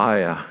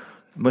Messiah.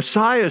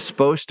 Messiah is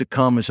supposed to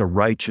come as a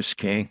righteous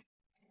king.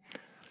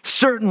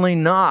 Certainly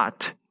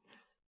not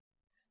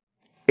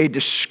a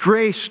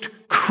disgraced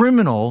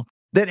criminal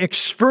that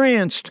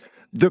experienced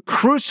the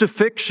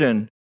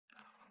crucifixion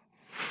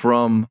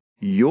from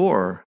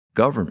your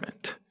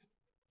government.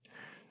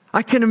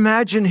 I can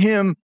imagine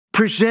him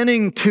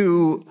presenting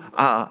to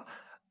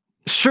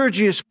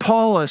Sergius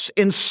Paulus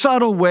in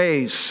subtle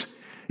ways.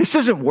 This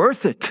isn't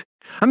worth it.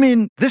 I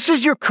mean, this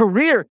is your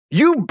career.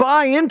 You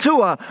buy into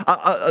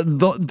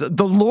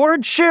the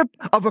lordship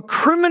of a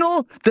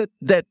criminal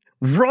that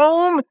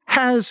Rome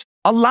has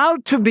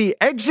allowed to be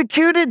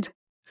executed?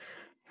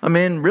 I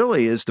mean,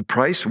 really, is the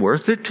price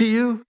worth it to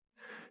you?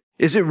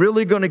 Is it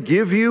really going to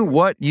give you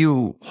what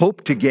you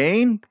hope to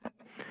gain?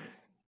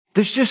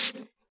 There's just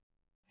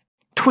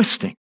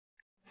twisting.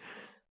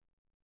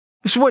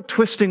 This is what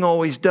twisting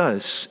always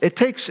does. It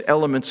takes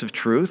elements of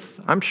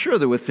truth. I'm sure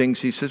there were things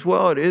he says,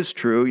 well, it is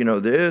true,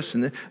 this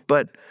and this,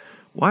 but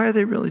why are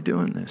they really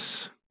doing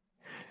this?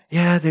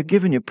 Yeah, they're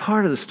giving you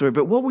part of the story,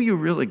 but what will you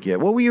really get?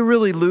 What will you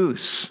really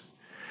lose?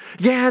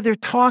 Yeah, they're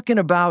talking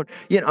about,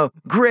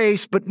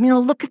 grace, but,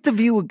 look at the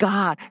view of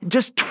God.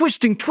 Just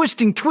twisting.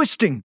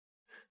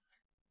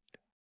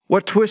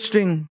 What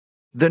twisting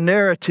the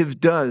narrative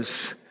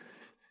does,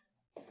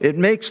 it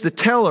makes the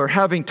teller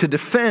having to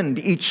defend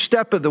each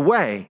step of the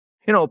way.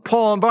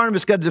 Paul and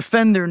Barnabas got to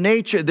defend their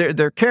nature,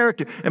 their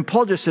character, and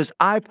Paul just says,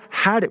 I've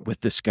had it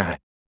with this guy.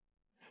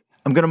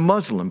 I'm going to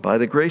muzzle him by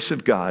the grace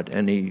of God,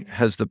 and he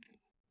has the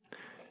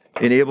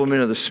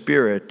enablement of the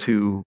Spirit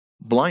to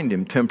blind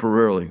him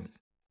temporarily.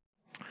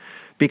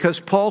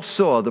 Because Paul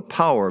saw the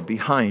power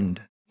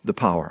behind the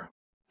power.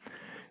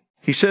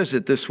 He says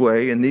it this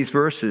way in these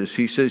verses.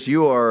 He says,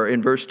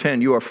 in verse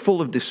 10, you are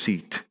full of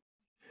deceit.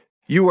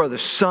 You are the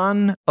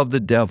son of the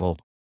devil.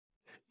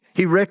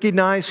 He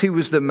recognized he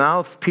was the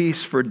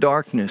mouthpiece for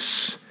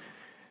darkness,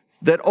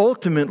 that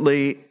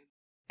ultimately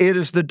it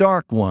is the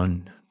dark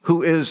one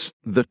who is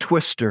the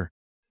twister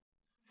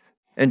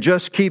and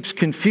just keeps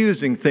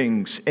confusing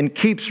things and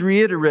keeps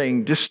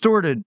reiterating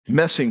distorted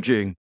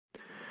messaging.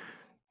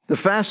 The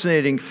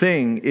fascinating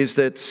thing is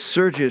that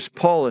Sergius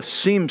Paulus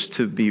seems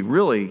to be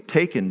really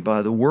taken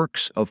by the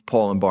works of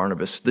Paul and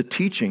Barnabas, the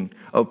teaching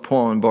of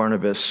Paul and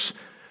Barnabas,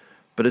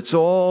 but it's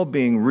all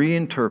being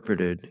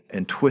reinterpreted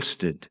and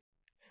twisted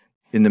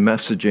in the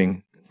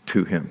messaging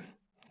to him.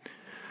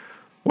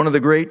 One of the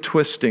great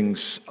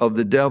twistings of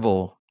the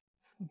devil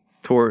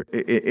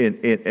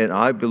and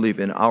I believe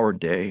in our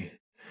day,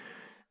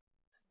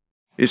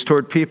 is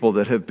toward people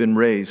that have been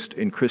raised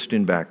in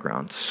Christian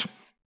backgrounds.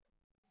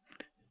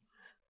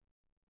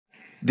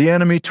 The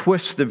enemy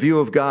twists the view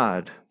of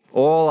God.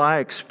 All I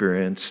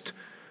experienced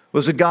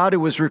was a God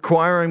who was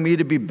requiring me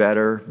to be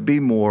better,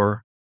 be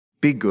more,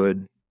 be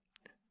good.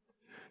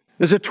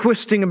 There's a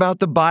twisting about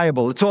the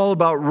Bible. It's all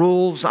about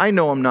rules. I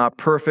know I'm not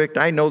perfect.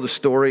 I know the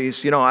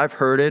stories. I've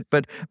heard it.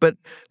 But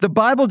the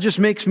Bible just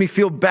makes me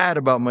feel bad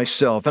about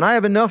myself. And I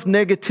have enough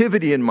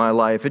negativity in my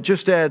life. It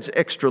just adds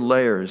extra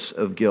layers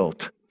of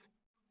guilt.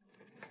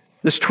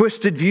 This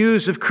twisted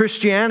views of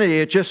Christianity,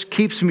 it just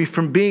keeps me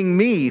from being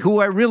me, who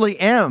I really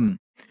am.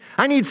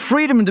 I need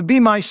freedom to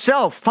be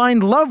myself,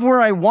 find love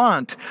where I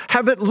want,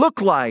 have it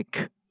look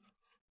like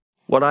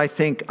what I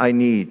think I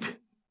need.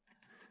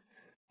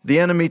 The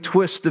enemy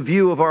twists the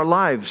view of our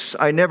lives.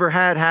 I never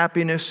had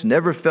happiness,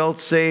 never felt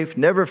safe,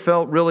 never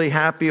felt really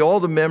happy. All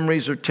the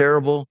memories are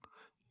terrible.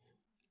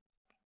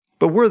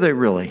 But were they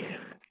really?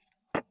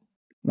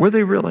 Were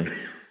they really?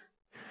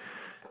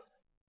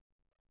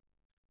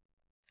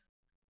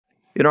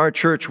 In our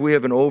church, we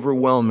have an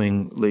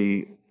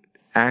overwhelmingly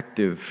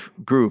active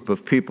group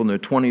of people in their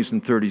 20s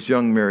and 30s,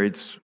 young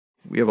marrieds.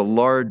 We have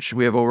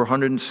over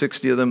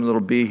 160 of them that'll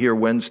be here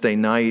Wednesday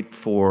night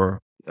for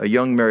a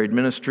young married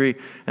ministry,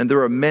 and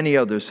there are many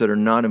others that are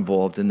not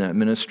involved in that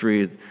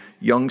ministry,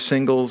 young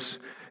singles,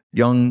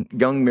 young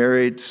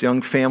marrieds,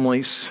 young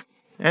families,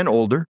 and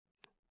older.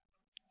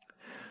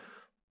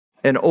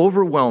 An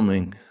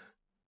overwhelming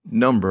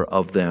number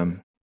of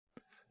them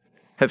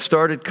have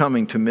started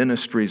coming to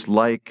ministries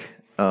like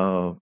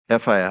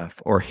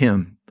FIF or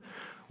HIM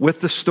with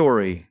the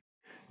story,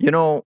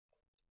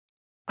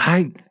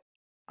 I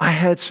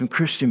had some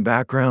Christian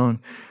background,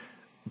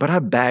 but I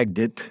bagged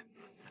it.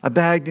 I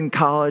bagged in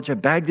college, I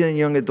bagged in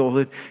young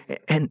adulthood,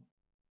 and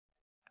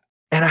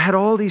I had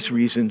all these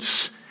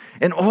reasons,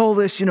 and all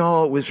this, it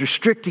was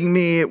restricting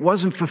me, it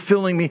wasn't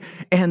fulfilling me,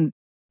 and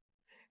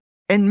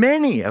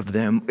many of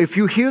them, if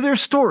you hear their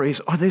stories,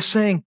 are they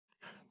saying,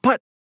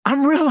 but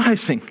I'm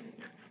realizing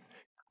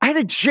I had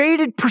a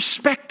jaded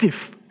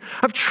perspective.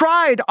 I've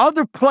tried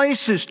other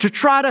places to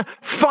try to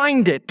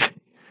find it.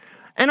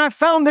 And I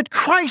found that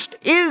Christ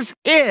is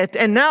it.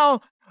 And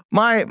now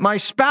my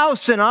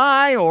spouse and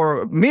I,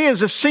 or me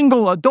as a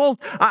single adult,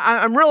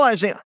 I'm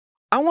realizing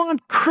I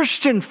want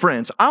Christian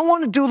friends. I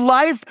want to do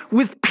life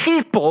with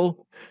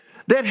people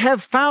that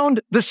have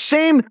found the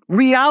same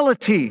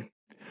reality.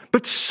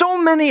 But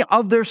so many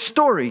of their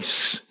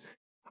stories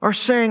are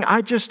saying,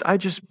 I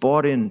just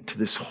bought into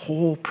this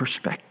whole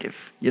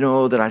perspective,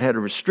 that I'd had a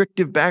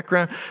restrictive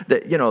background,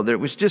 that it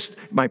was just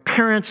my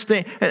parents'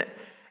 thing.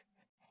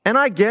 And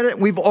I get it.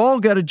 We've all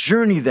got to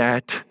journey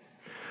that.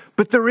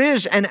 But there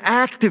is an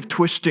active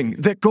twisting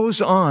that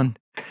goes on.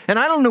 And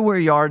I don't know where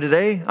you are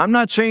today. I'm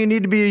not saying you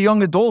need to be a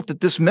young adult that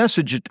this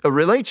message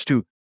relates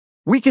to.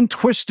 We can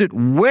twist it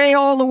way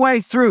all the way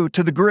through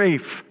to the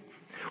grave.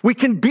 We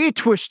can be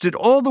twisted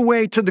all the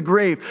way to the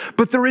grave.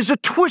 But there is a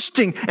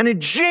twisting and a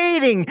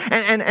jading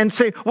and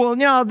say,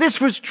 well,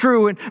 this was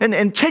true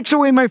and takes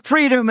away my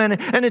freedom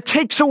and it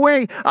takes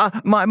away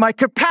my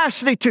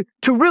capacity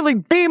to really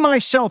be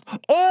myself.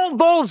 All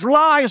those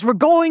lies were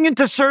going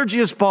into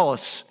Sergius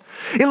Paulus.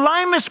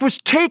 Elymas was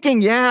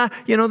taking,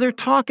 they're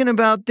talking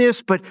about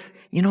this, but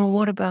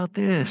what about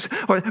this?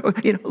 Or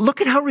look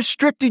at how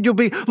restricted you'll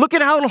be. Look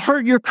at how it'll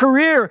hurt your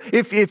career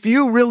if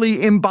you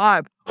really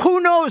imbibe.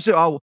 Who knows?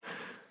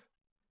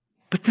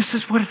 But this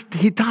is what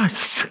he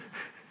does.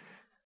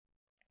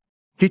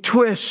 He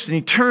twists and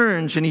he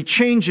turns and he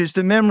changes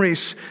the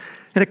memories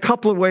in a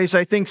couple of ways.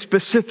 I think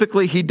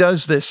specifically he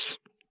does this.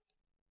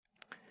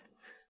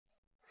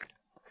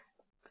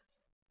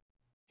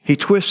 He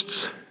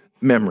twists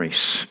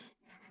memories.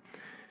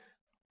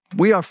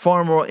 We are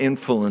far more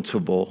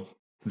influenceable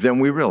than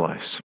we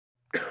realize.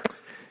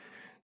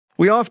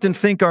 We often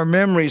think our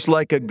memories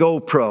like a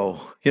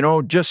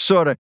GoPro, just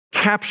sort of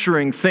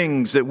capturing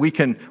things that we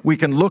can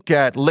look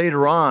at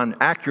later on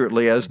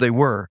accurately as they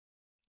were.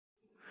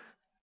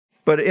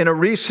 But in a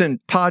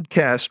recent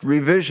podcast,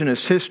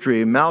 Revisionist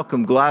History,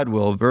 Malcolm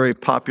Gladwell, a very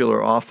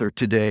popular author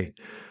today,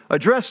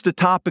 addressed the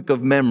topic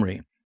of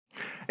memory.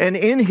 And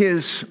in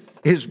his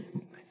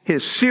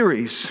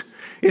series,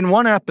 in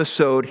one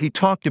episode, he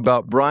talked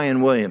about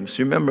Brian Williams.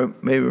 You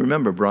maybe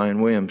remember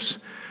Brian Williams.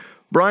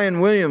 Brian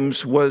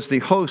Williams was the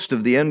host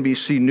of the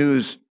NBC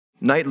News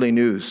Nightly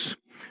News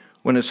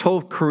when his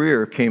whole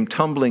career came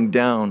tumbling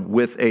down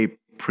with a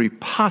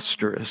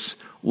preposterous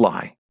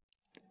lie.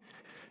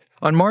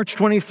 On March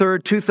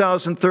 23,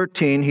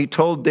 2013, he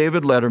told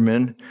David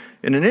Letterman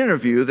in an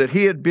interview that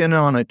he had been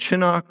on a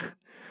Chinook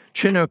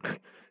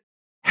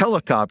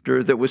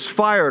helicopter that was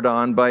fired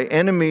on by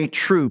enemy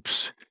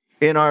troops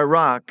in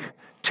Iraq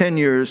 10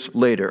 years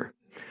later.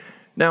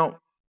 Now,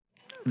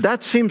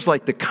 that seems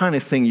like the kind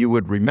of thing you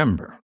would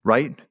remember,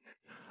 right?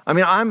 I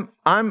mean,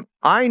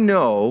 I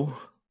know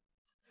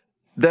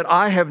that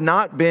I have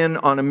not been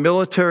on a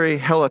military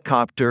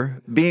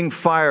helicopter being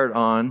fired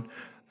on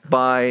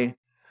by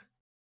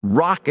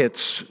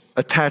rockets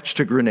attached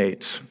to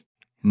grenades.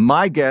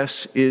 My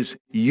guess is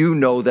you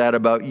know that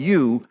about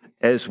you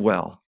as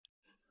well.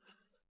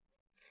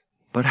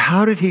 But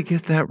how did he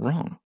get that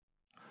wrong?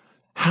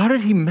 How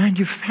did he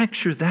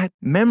manufacture that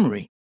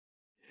memory?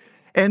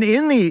 And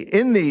in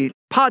the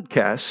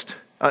podcast,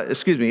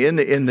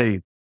 in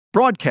the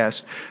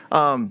broadcast,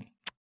 Malcolm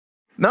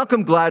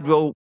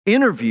Gladwell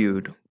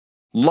interviewed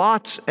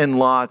lots and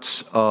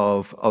lots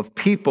of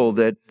people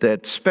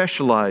that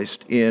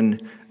specialized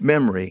in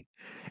memory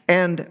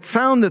and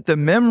found that the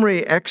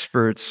memory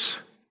experts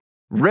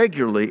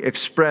regularly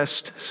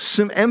expressed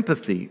some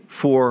empathy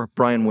for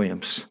Brian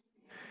Williams.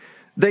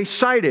 They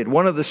cited,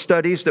 one of the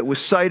studies that was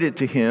cited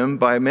to him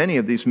by many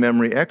of these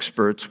memory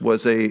experts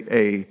was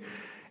a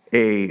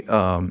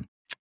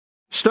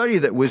study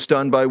that was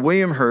done by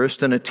William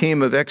Hurst and a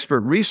team of expert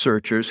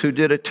researchers who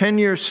did a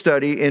 10-year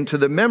study into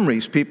the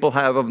memories people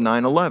have of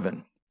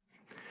 9/11.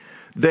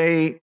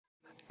 They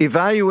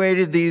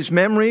evaluated these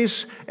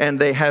memories, and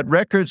they had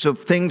records of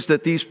things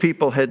that these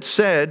people had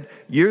said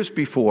years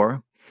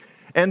before,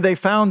 and they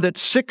found that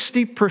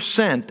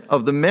 60%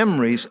 of the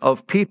memories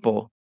of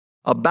people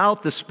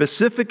about the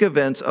specific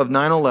events of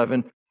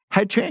 9/11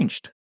 had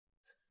changed.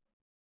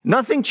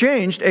 Nothing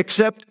changed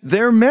except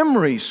their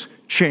memories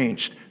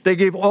changed. They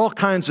gave all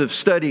kinds of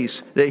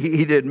studies that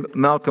he did,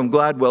 Malcolm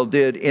Gladwell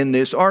did in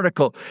this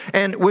article,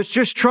 and was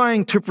just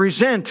trying to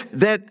present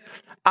that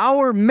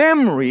our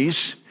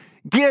memories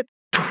get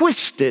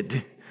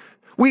twisted.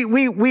 We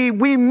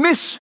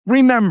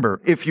misremember,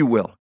 if you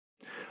will.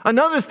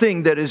 Another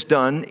thing that is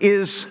done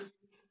is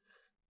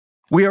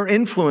we are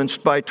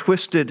influenced by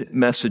twisted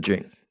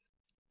messaging.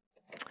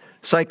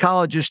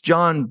 Psychologist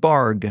John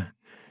Barg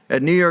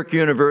at New York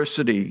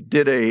University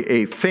did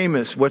a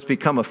famous, what's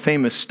become a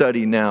famous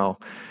study now.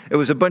 It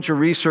was a bunch of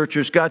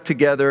researchers got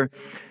together,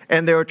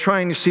 and they were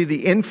trying to see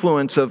the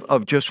influence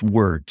of just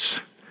words.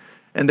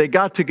 And they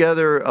got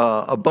together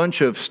a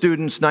bunch of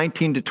students,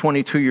 19 to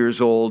 22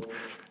 years old,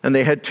 and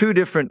they had two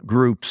different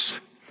groups.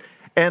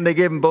 And they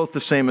gave them both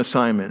the same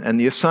assignment. And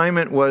the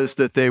assignment was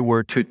that they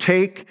were to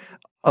take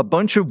a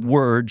bunch of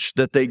words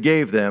that they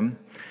gave them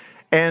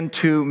and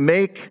to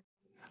make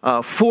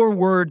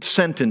 4-word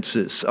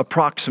sentences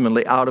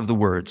approximately out of the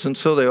words. And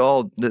so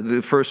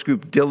the first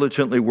group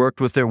diligently worked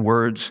with their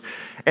words.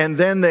 And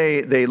then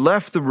they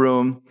left the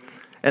room,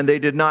 and they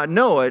did not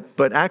know it,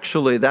 but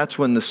actually that's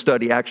when the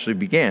study actually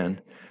began.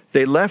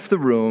 They left the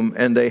room,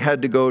 and they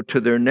had to go to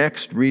their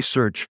next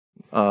research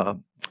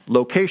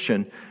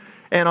location.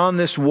 And on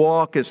this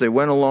walk, as they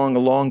went along a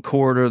long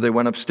corridor, they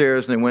went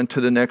upstairs and they went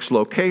to the next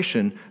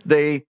location,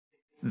 they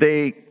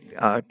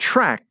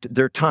tracked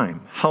their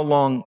time,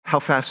 how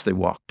fast they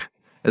walked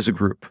as a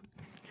group.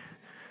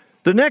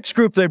 The next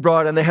group they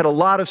brought in, they had a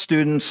lot of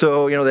students,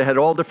 so they had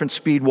all different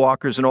speed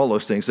walkers and all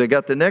those things. They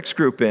got the next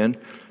group in,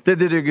 they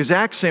did the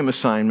exact same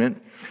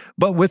assignment,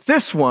 but with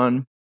this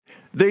one,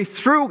 they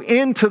threw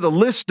into the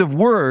list of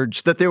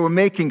words that they were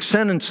making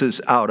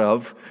sentences out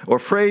of, or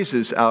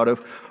phrases out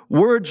of,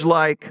 words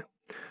like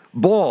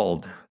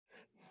bald,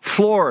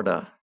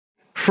 Florida,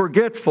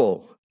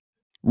 forgetful,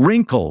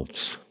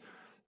 wrinkles,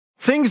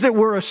 things that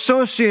were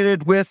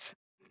associated with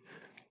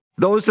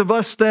those of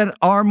us that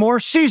are more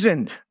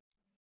seasoned.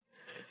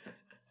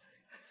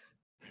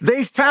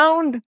 They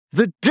found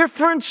the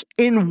difference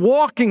in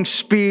walking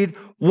speed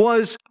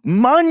was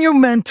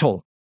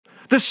monumental.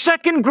 The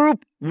second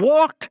group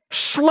walked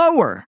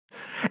slower.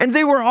 And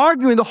they were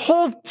arguing, the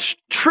whole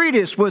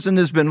treatise was, and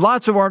there's been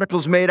lots of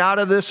articles made out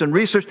of this and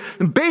research,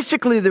 and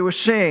basically they were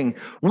saying,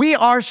 we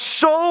are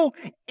so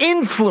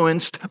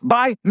influenced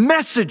by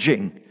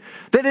messaging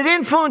that it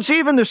influences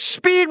even the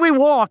speed we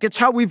walk. It's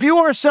how we view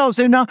ourselves.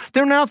 They're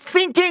now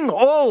thinking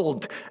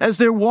old as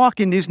they're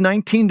walking, these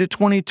 19 to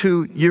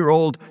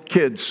 22-year-old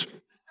kids.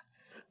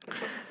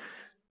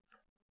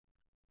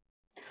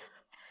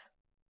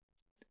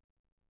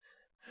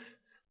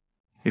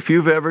 If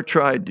you've ever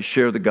tried to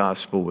share the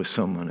gospel with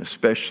someone,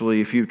 especially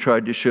if you've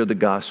tried to share the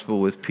gospel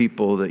with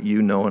people that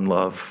you know and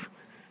love,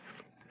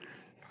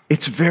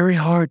 it's very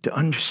hard to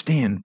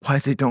understand why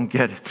they don't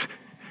get it.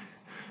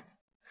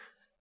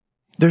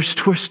 There's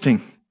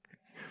twisting.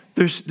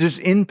 There's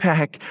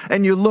impact.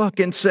 And you look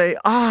and say,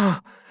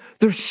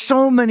 there's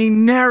so many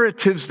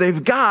narratives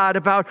they've got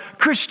about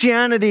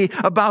Christianity,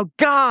 about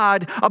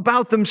God,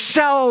 about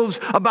themselves,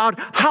 about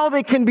how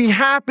they can be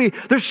happy.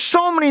 There's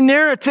so many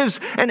narratives,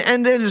 and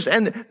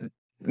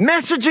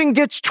messaging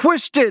gets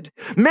twisted.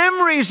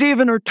 Memories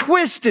even are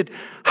twisted.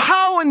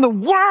 How in the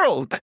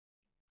world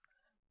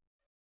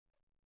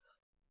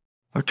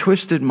are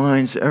twisted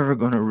minds ever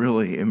going to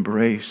really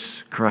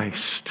embrace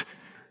Christ?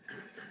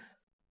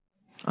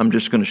 I'm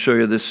just going to show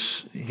you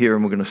this here,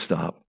 and we're going to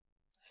stop.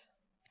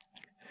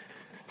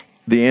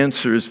 The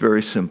answer is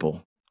very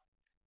simple.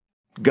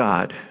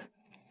 God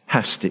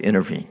has to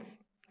intervene.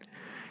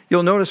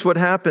 You'll notice what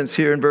happens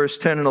here in verse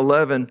 10 and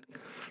 11.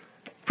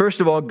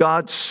 First of all,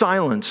 God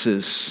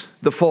silences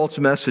the false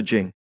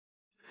messaging.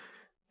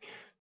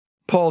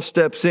 Paul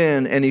steps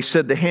in and he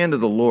said, the hand of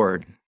the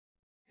Lord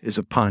is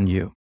upon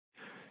you.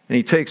 And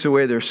he takes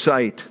away their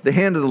sight. The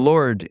hand of the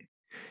Lord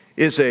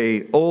is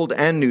an Old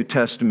and New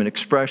Testament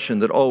expression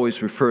that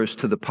always refers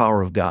to the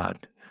power of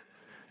God.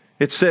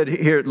 It said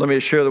here, let me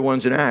share the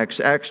ones in Acts.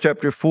 Acts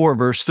chapter 4,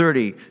 verse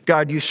 30.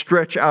 God, you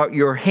stretch out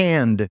your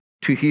hand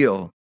to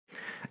heal.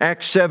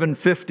 Acts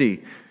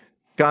 7:50.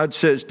 God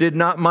says, did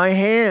not my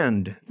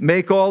hand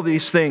make all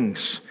these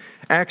things?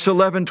 Acts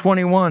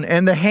 11:21.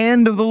 And the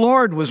hand of the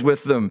Lord was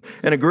with them,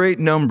 and a great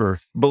number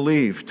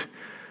believed.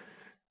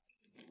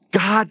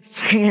 God's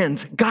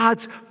hand,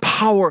 God's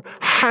power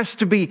has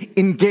to be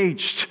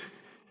engaged.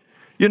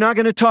 You're not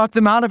going to talk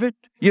them out of it.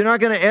 You're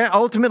not going to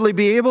ultimately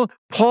be able.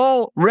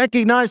 Paul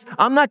recognized,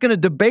 I'm not going to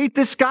debate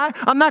this guy.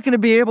 I'm not going to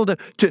be able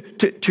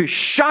to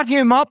shut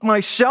him up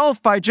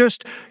myself by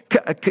just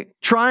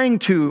trying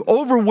to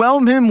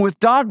overwhelm him with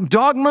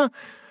dogma.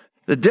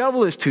 The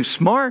devil is too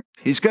smart.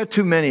 He's got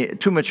too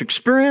much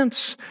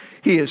experience.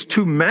 He is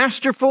too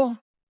masterful.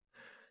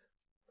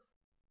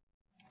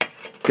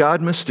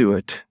 God must do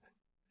it.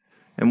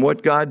 And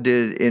what God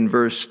did in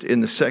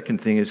the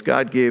second thing is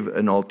God gave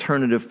an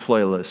alternative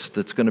playlist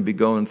that's going to be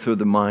going through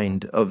the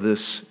mind of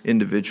this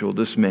individual,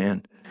 this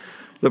man.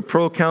 The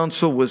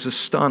proconsul was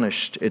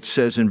astonished, it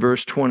says in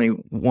verse 12,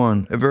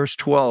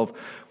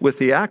 with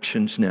the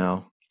actions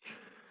now,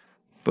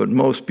 but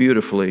most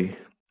beautifully,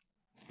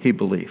 he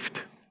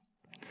believed.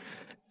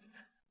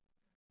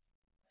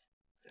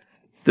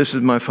 This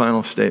is my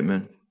final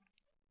statement.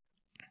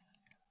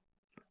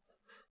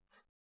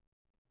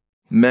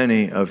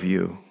 Many of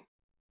you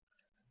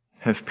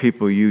have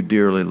people you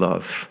dearly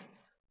love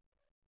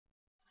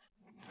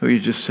who you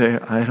just say,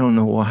 I don't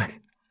know why.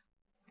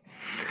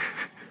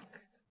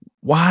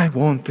 Why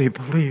won't they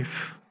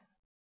believe?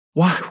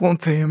 Why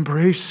won't they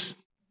embrace?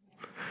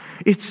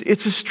 It's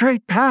a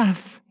straight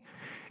path.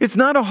 It's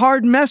not a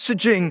hard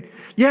messaging.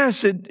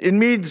 Yes, it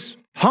needs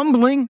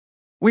humbling.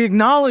 We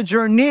acknowledge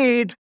our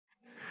need.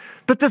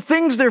 But the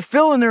things they're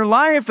filling their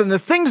life and the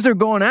things they're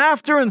going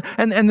after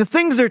and the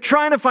things they're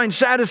trying to find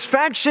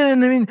satisfaction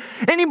in, I mean,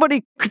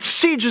 anybody could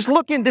see just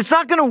looking, it's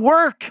not going to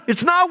work.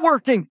 It's not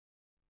working.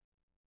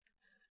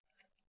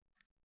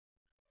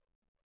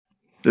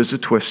 There's a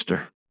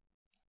twister.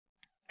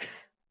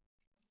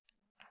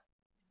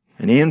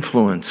 and he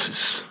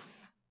influences.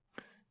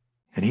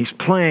 And he's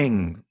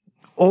playing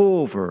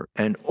over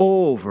and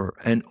over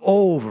and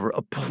over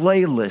a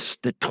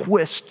playlist that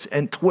twists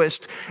and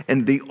twists.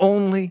 And the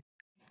only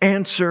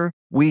answer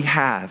we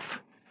have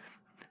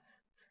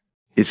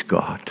is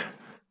God.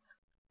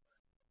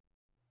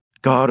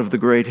 God of the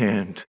great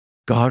hand,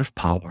 God of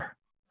power.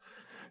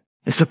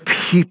 As a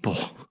people,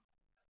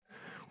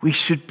 we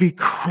should be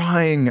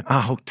crying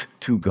out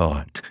to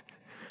God.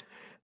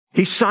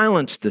 He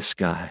silenced this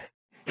guy.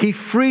 He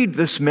freed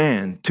this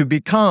man to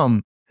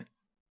become,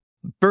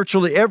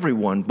 virtually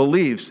everyone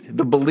believes,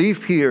 the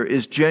belief here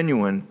is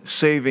genuine,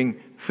 saving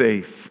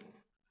faith.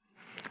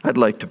 I'd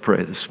like to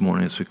pray this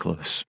morning as we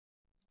close.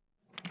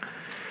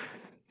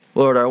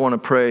 Lord, I want to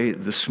pray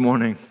this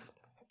morning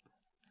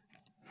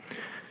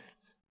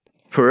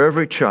for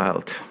every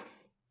child,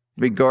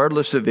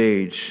 regardless of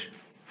age,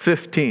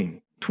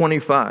 15,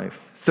 25,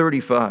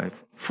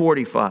 35,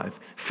 45,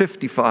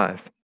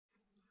 55,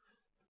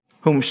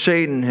 whom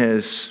Satan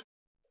has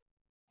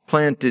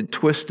planted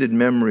twisted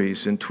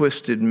memories and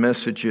twisted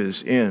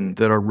messages in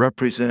that are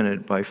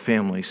represented by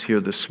families here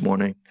this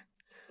morning.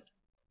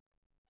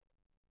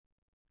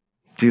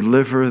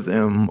 Deliver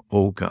them,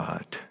 O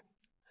God.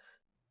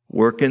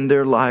 Work in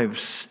their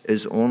lives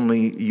as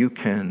only you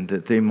can,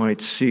 that they might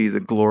see the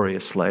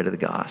glorious light of the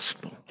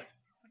gospel.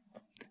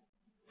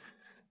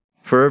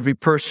 For every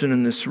person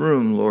in this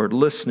room, Lord,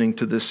 listening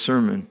to this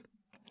sermon,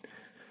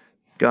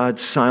 God,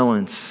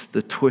 silence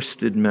the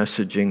twisted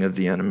messaging of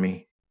the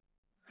enemy.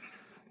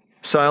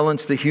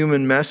 Silence the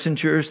human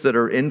messengers that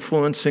are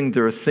influencing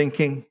their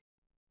thinking.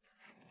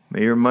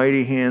 May your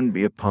mighty hand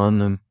be upon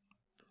them.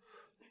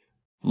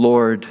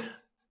 Lord,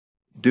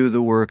 do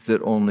the work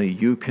that only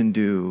you can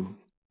do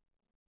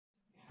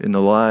in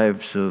the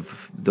lives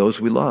of those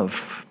we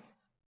love,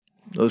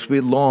 those we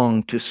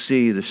long to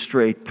see the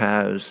straight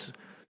paths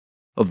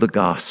of the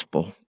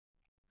gospel.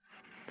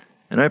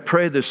 And I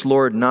pray this,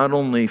 Lord, not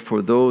only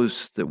for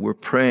those that we're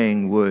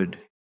praying would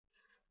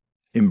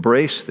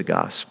embrace the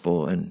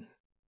gospel and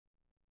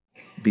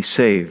be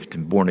saved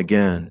and born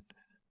again,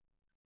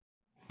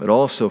 but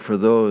also for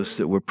those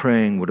that we're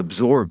praying would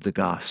absorb the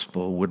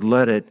gospel, would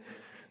let it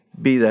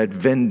be that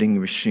vending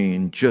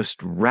machine,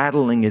 just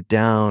rattling it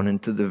down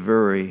into the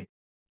very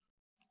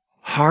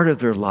heart of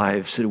their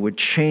lives, that it would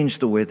change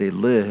the way they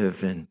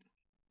live and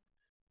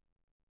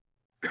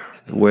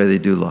the way they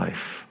do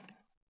life.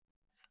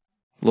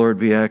 Lord,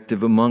 be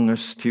active among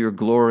us to your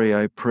glory,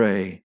 I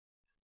pray.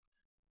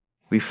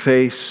 We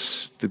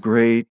face the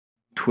great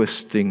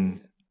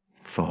twisting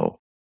foe,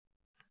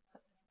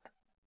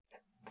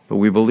 but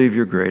we believe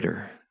you're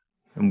greater,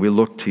 and we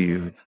look to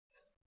you.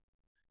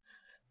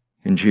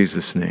 In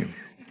Jesus' name,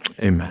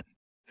 amen.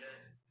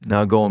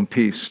 Now go in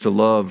peace to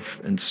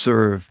love and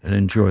serve and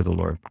enjoy the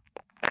Lord.